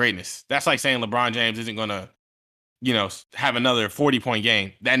can't limit greatness. That's like saying LeBron James isn't gonna, have another 40-point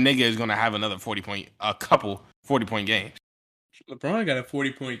game. That nigga is gonna have another a couple 40-point games. LeBron got a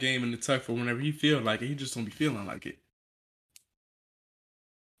 40-point game in the tuck for whenever he feel like it. He just don't be feeling like it.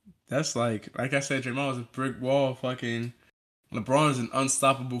 That's like I said, Draymond was a brick wall. Fucking LeBron is an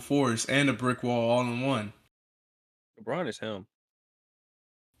unstoppable force and a brick wall all in one. LeBron is him.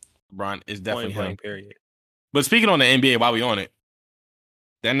 LeBron is definitely him. Period. But speaking on the NBA, while we on it,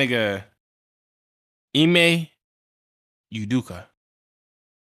 that nigga Ime Udoka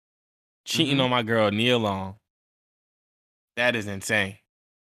cheating on my girl Nia Long. That is insane.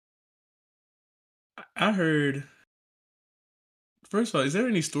 I heard. First of all, is there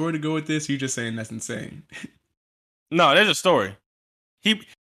any story to go with this? Or you just saying that's insane? No, there's a story. He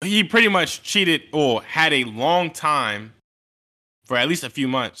pretty much cheated or had a long time for at least a few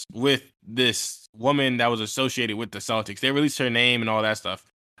months with this woman that was associated with the Celtics. They released her name and all that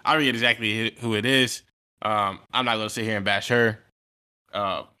stuff. I don't get exactly who it is. I'm not going to sit here and bash her.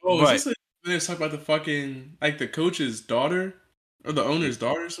 Is this when they talk about the fucking, like the coach's daughter? Or the owner's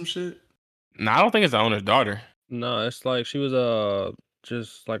daughter or some shit? No, I don't think it's the owner's daughter. No, it's like she was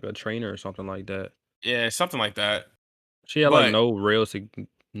just like a trainer or something like that. Yeah, something like that. She had like no real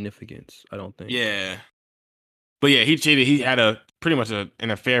significance, I don't think. Yeah. But yeah, he cheated. He had pretty much an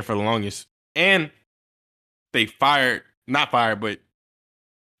affair for the longest. And they not fired, but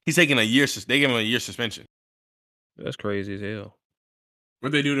he's taking a year. They gave him a year suspension. That's crazy as hell.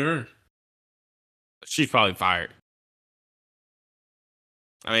 What'd they do to her? She's probably fired.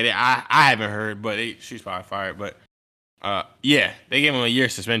 I mean, I haven't heard, but she's probably fired. But yeah, they gave him a year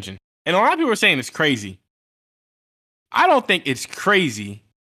suspension. And a lot of people are saying it's crazy. I don't think it's crazy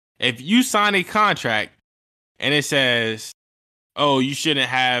if you sign a contract and it says, oh, you shouldn't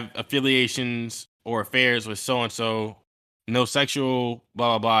have affiliations or affairs with so-and-so, no sexual,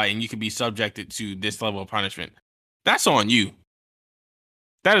 blah, blah, blah, and you could be subjected to this level of punishment. That's on you.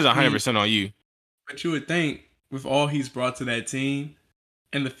 That is 100% on you. But you would think, with all he's brought to that team,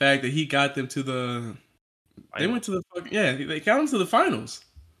 and the fact that he got them to they went to they got them to the finals.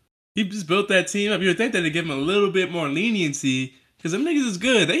 He just built that team up. You would think that they'd give him a little bit more leniency because them niggas is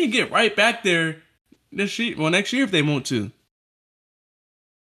good. They can get right back there next year if they want to.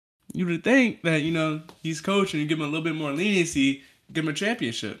 You would think that, he's coaching, you give him a little bit more leniency, give him a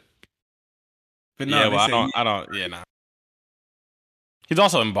championship. But no, nah. He's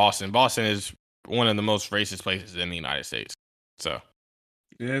also in Boston. Boston is one of the most racist places in the United States. So.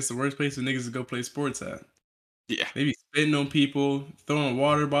 Yeah, it's the worst place for niggas to go play sports at. Yeah. They be spitting on people, throwing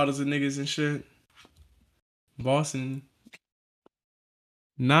water bottles at niggas and shit. Boston,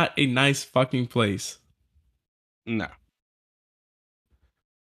 not a nice fucking place. No.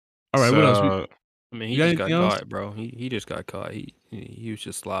 All right, what else? I mean, he just got caught, bro. He just got caught. He was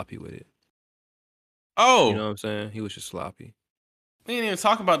just sloppy with it. Oh. You know what I'm saying? He was just sloppy. We didn't even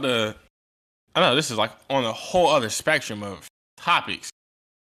talk about I know this is like on a whole other spectrum of topics.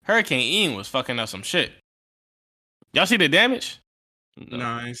 Hurricane Ian was fucking up some shit. Y'all see the damage? No,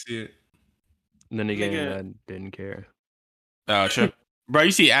 I ain't see it. And then again, Nigga. I didn't care. Oh, sure. Bro,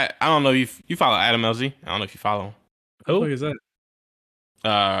 you see, I don't know if you follow Adam LZ. I don't know if you follow him. Who the fuck is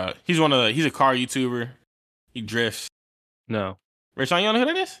that? He's a car YouTuber. He drifts. No. Rich, you don't know who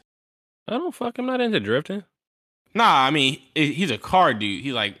that is? I'm not into drifting. Nah, I mean, he's a car dude.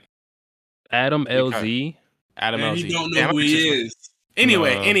 He's like Adam LZ. Adam Man, LZ. he don't know Damn, who I he just- is.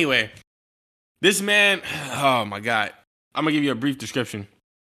 Anyway, this man, oh my God. I'm gonna give you a brief description.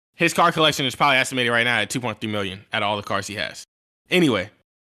 His car collection is probably estimated right now at 2.3 million out of all the cars he has. Anyway,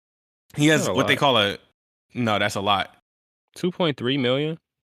 he has That's a what they lot. call no, that's a lot. 2.3 million.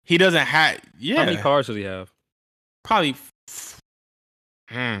 He doesn't have, How many cars does he have? probably,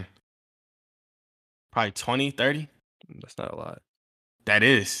 probably 20, 30. That's not a lot. That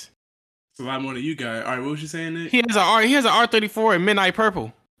is. It's a lot more than you got. All right, what was you saying, Nick? He has an R34 in midnight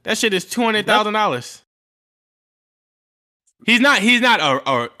purple. That shit is $200,000. He's not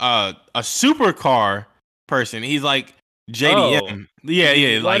a supercar person. He's like JDM.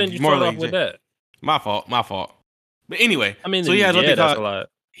 Yeah. Why like didn't you more start like off with that? My fault. But anyway, I mean, so he has what they that's a call lot.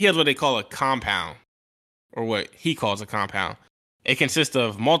 he has what they call a compound, or what he calls a compound. It consists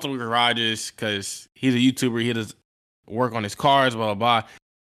of multiple garages because he's a YouTuber. He does work on his cars, blah blah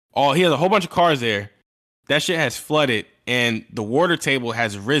blah. He has a whole bunch of cars there. That shit has flooded, and the water table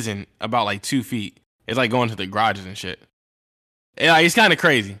has risen about like 2 feet. It's like going to the garages and shit. Yeah, it's kind of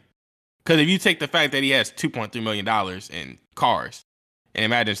crazy. Because if you take the fact that he has $2.3 million in cars, and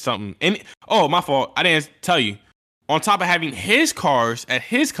imagine something. And my fault. I didn't tell you. On top of having his cars at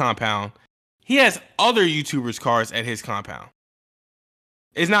his compound, he has other YouTubers' cars at his compound.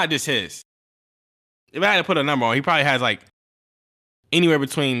 It's not just his. If I had to put a number on, he probably has like anywhere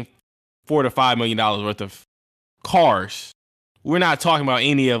between $4 to $5 million worth of cars. We're not talking about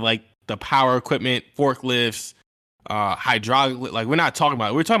any of like the power equipment, forklifts, hydraulic. Like we're talking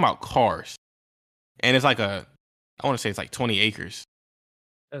about cars. And it's like I want to say it's like 20 acres.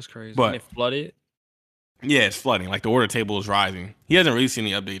 That's crazy. But and it flooded. Yeah, it's flooding. Like the water table is rising. He hasn't released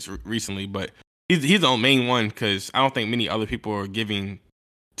any updates recently, but he's the main one because I don't think many other people are giving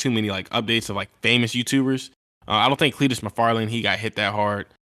too many like updates of like famous YouTubers. I don't think Cletus McFarlane, he got hit that hard.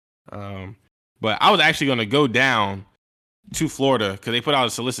 But I was actually going to go down to Florida because they put out a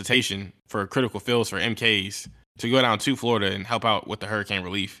solicitation for critical fills for MKs to go down to Florida and help out with the hurricane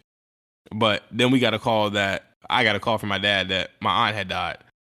relief. But then I got a call from my dad that my aunt had died.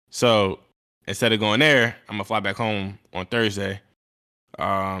 So instead of going there, I'm gonna fly back home on Thursday.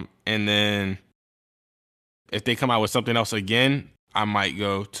 And then if they come out with something else again, I might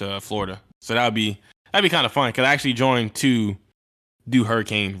go to Florida. So that'd be kind of fun because I actually joined to do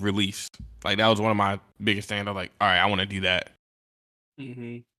hurricane reliefs. Like that was one of my biggest things. I was like, all right, I want to do that.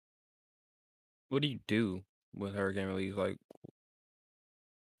 Mm-hmm. What do you do with hurricane relief? Like,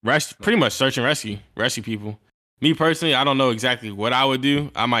 Pretty much search and rescue people. Me personally, I don't know exactly what I would do.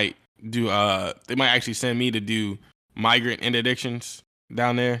 I might do. They might actually send me to do migrant interdictions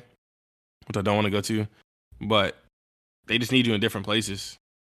down there, which I don't want to go to. But they just need you in different places.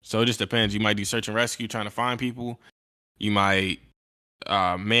 So it just depends. You might do search and rescue, trying to find people. You might,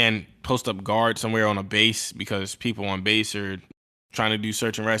 post up guard somewhere on a base because people on base are trying to do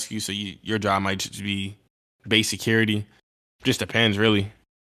search and rescue. So your job might just be base security. Just depends, really.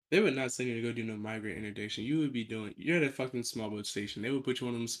 They would not send you to go do no migrant interdiction. You would be you're at a fucking small boat station. They would put you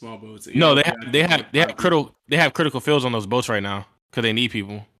on them small boats. No, they have critical fills on those boats right now because they need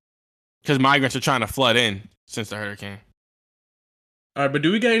people. Because migrants are trying to flood in since the hurricane. All right, but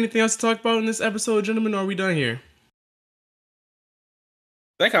do we got anything else to talk about in this episode, gentlemen, or are we done here?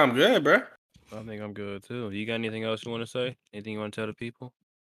 I think I'm good, bro. I think I'm good too. You got anything else you want to say? Anything you want to tell the people?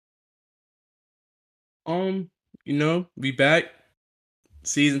 We back.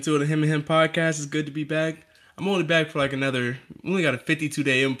 Season 2 of the Him and Him podcast. Is good to be back. I'm only back for like we only got a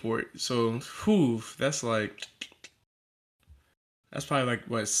 52-day import. So, that's probably like,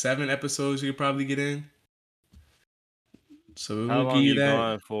 what, 7 episodes you could probably get in? So, How we'll long give you you that.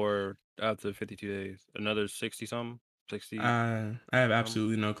 gone for after 52 days? Another 60-something? 60? I have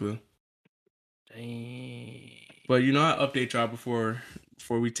absolutely no clue. Dang. But, I'll update y'all before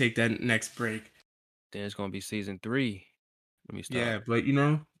we take that next break. Then it's going to be season 3. Let me stop. Yeah, but,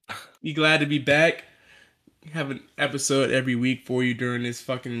 be glad to be back. Have an episode every week for you during this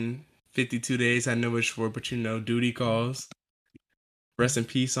fucking 52 days. I know it's short, but duty calls. Rest in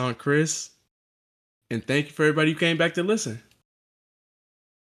peace on Chris. And thank you for everybody who came back to listen.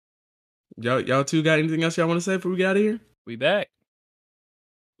 Y'all two got anything else y'all want to say before we get out of here? We back.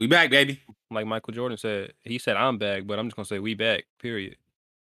 We back, baby. Like Michael Jordan said. He said, I'm back, but I'm just going to say we back, period.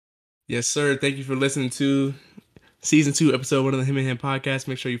 Yes, sir. Thank you for listening to Season 2, Episode 1 of the Him and Him Podcast.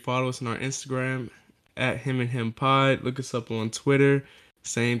 Make sure you follow us on our Instagram at Him and Him Pod. Look us up on Twitter.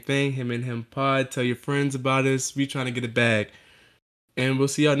 Same thing, Him and Him Pod. Tell your friends about us. We trying to get a bag. And we'll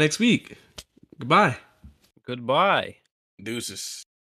see y'all next week. Goodbye. Goodbye. Deuces.